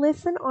can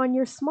listen on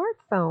your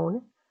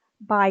smartphone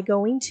by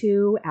going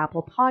to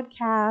Apple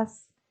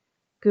Podcasts,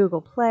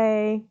 Google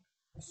Play,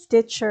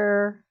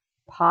 Stitcher,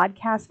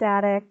 Podcast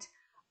Addict,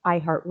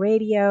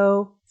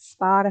 iHeartRadio,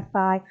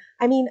 Spotify.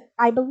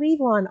 I believe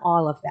we're on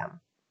all of them.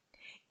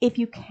 If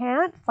you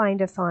can't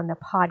find us on the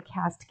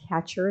podcast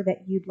catcher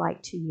that you'd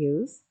like to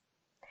use,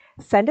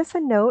 send us a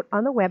note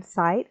on the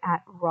website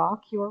at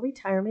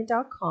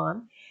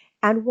rockyourretirement.com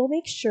and we'll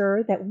make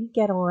sure that we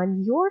get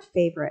on your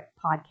favorite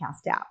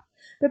podcast app.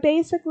 But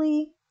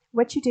basically,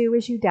 what you do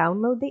is you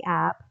download the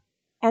app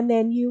and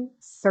then you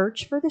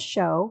search for the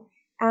show,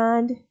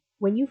 and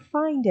when you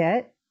find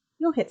it,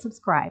 you'll hit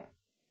subscribe.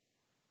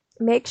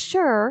 Make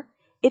sure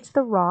it's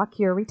the Rock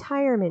Your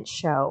Retirement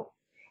Show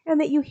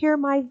and that you hear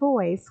my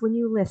voice when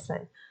you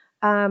listen.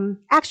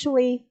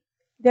 Actually,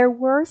 there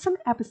were some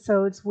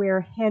episodes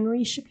where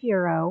Henry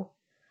Shapiro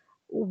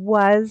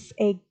was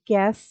a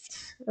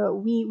guest.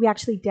 We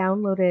actually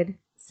downloaded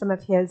some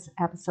of his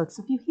episodes.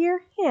 So if you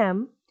hear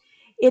him,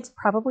 it's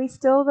probably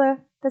still the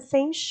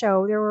same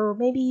show. There were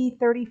maybe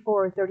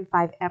 34 or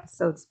 35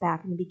 episodes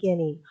back in the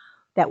beginning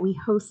that we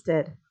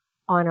hosted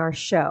on our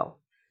show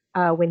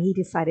when he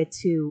decided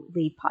to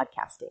leave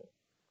podcasting.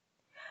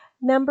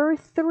 Number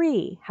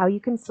 3, how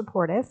you can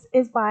support us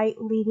is by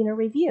leaving a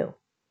review.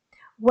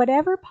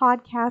 Whatever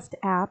podcast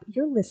app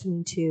you're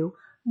listening to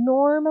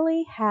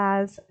normally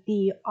has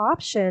the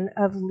option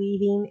of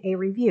leaving a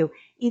review,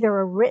 either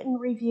a written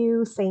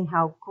review saying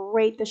how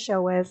great the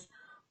show is,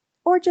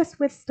 or just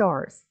with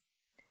stars.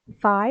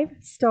 5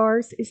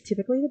 stars is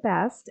typically the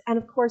best, and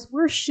of course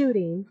we're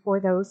shooting for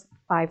those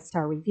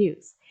 5-star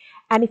reviews.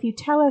 And if you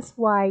tell us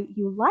why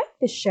you like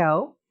the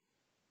show,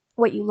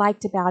 what you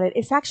liked about it,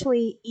 it's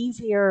actually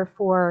easier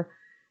for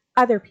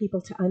other people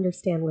to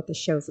understand what the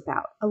show's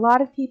about. A lot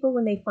of people,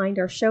 when they find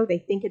our show, they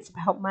think it's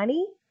about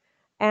money,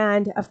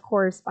 and of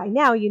course by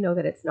now you know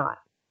that it's not.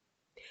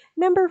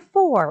 Number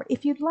 4,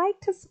 if you'd like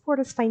to support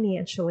us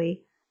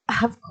financially,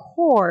 of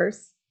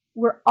course,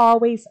 we're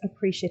always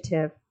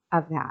appreciative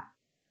of that.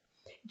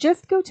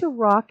 Just go to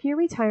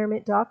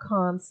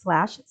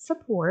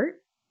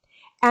rockyourretirement.com/support,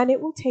 and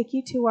it will take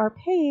you to our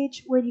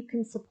page where you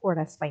can support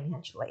us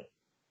financially.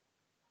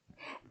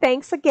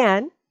 Thanks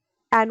again,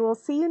 and we'll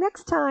see you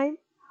next time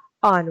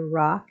on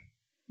Rock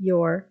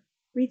Your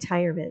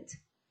Retirement.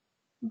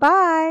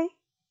 Bye.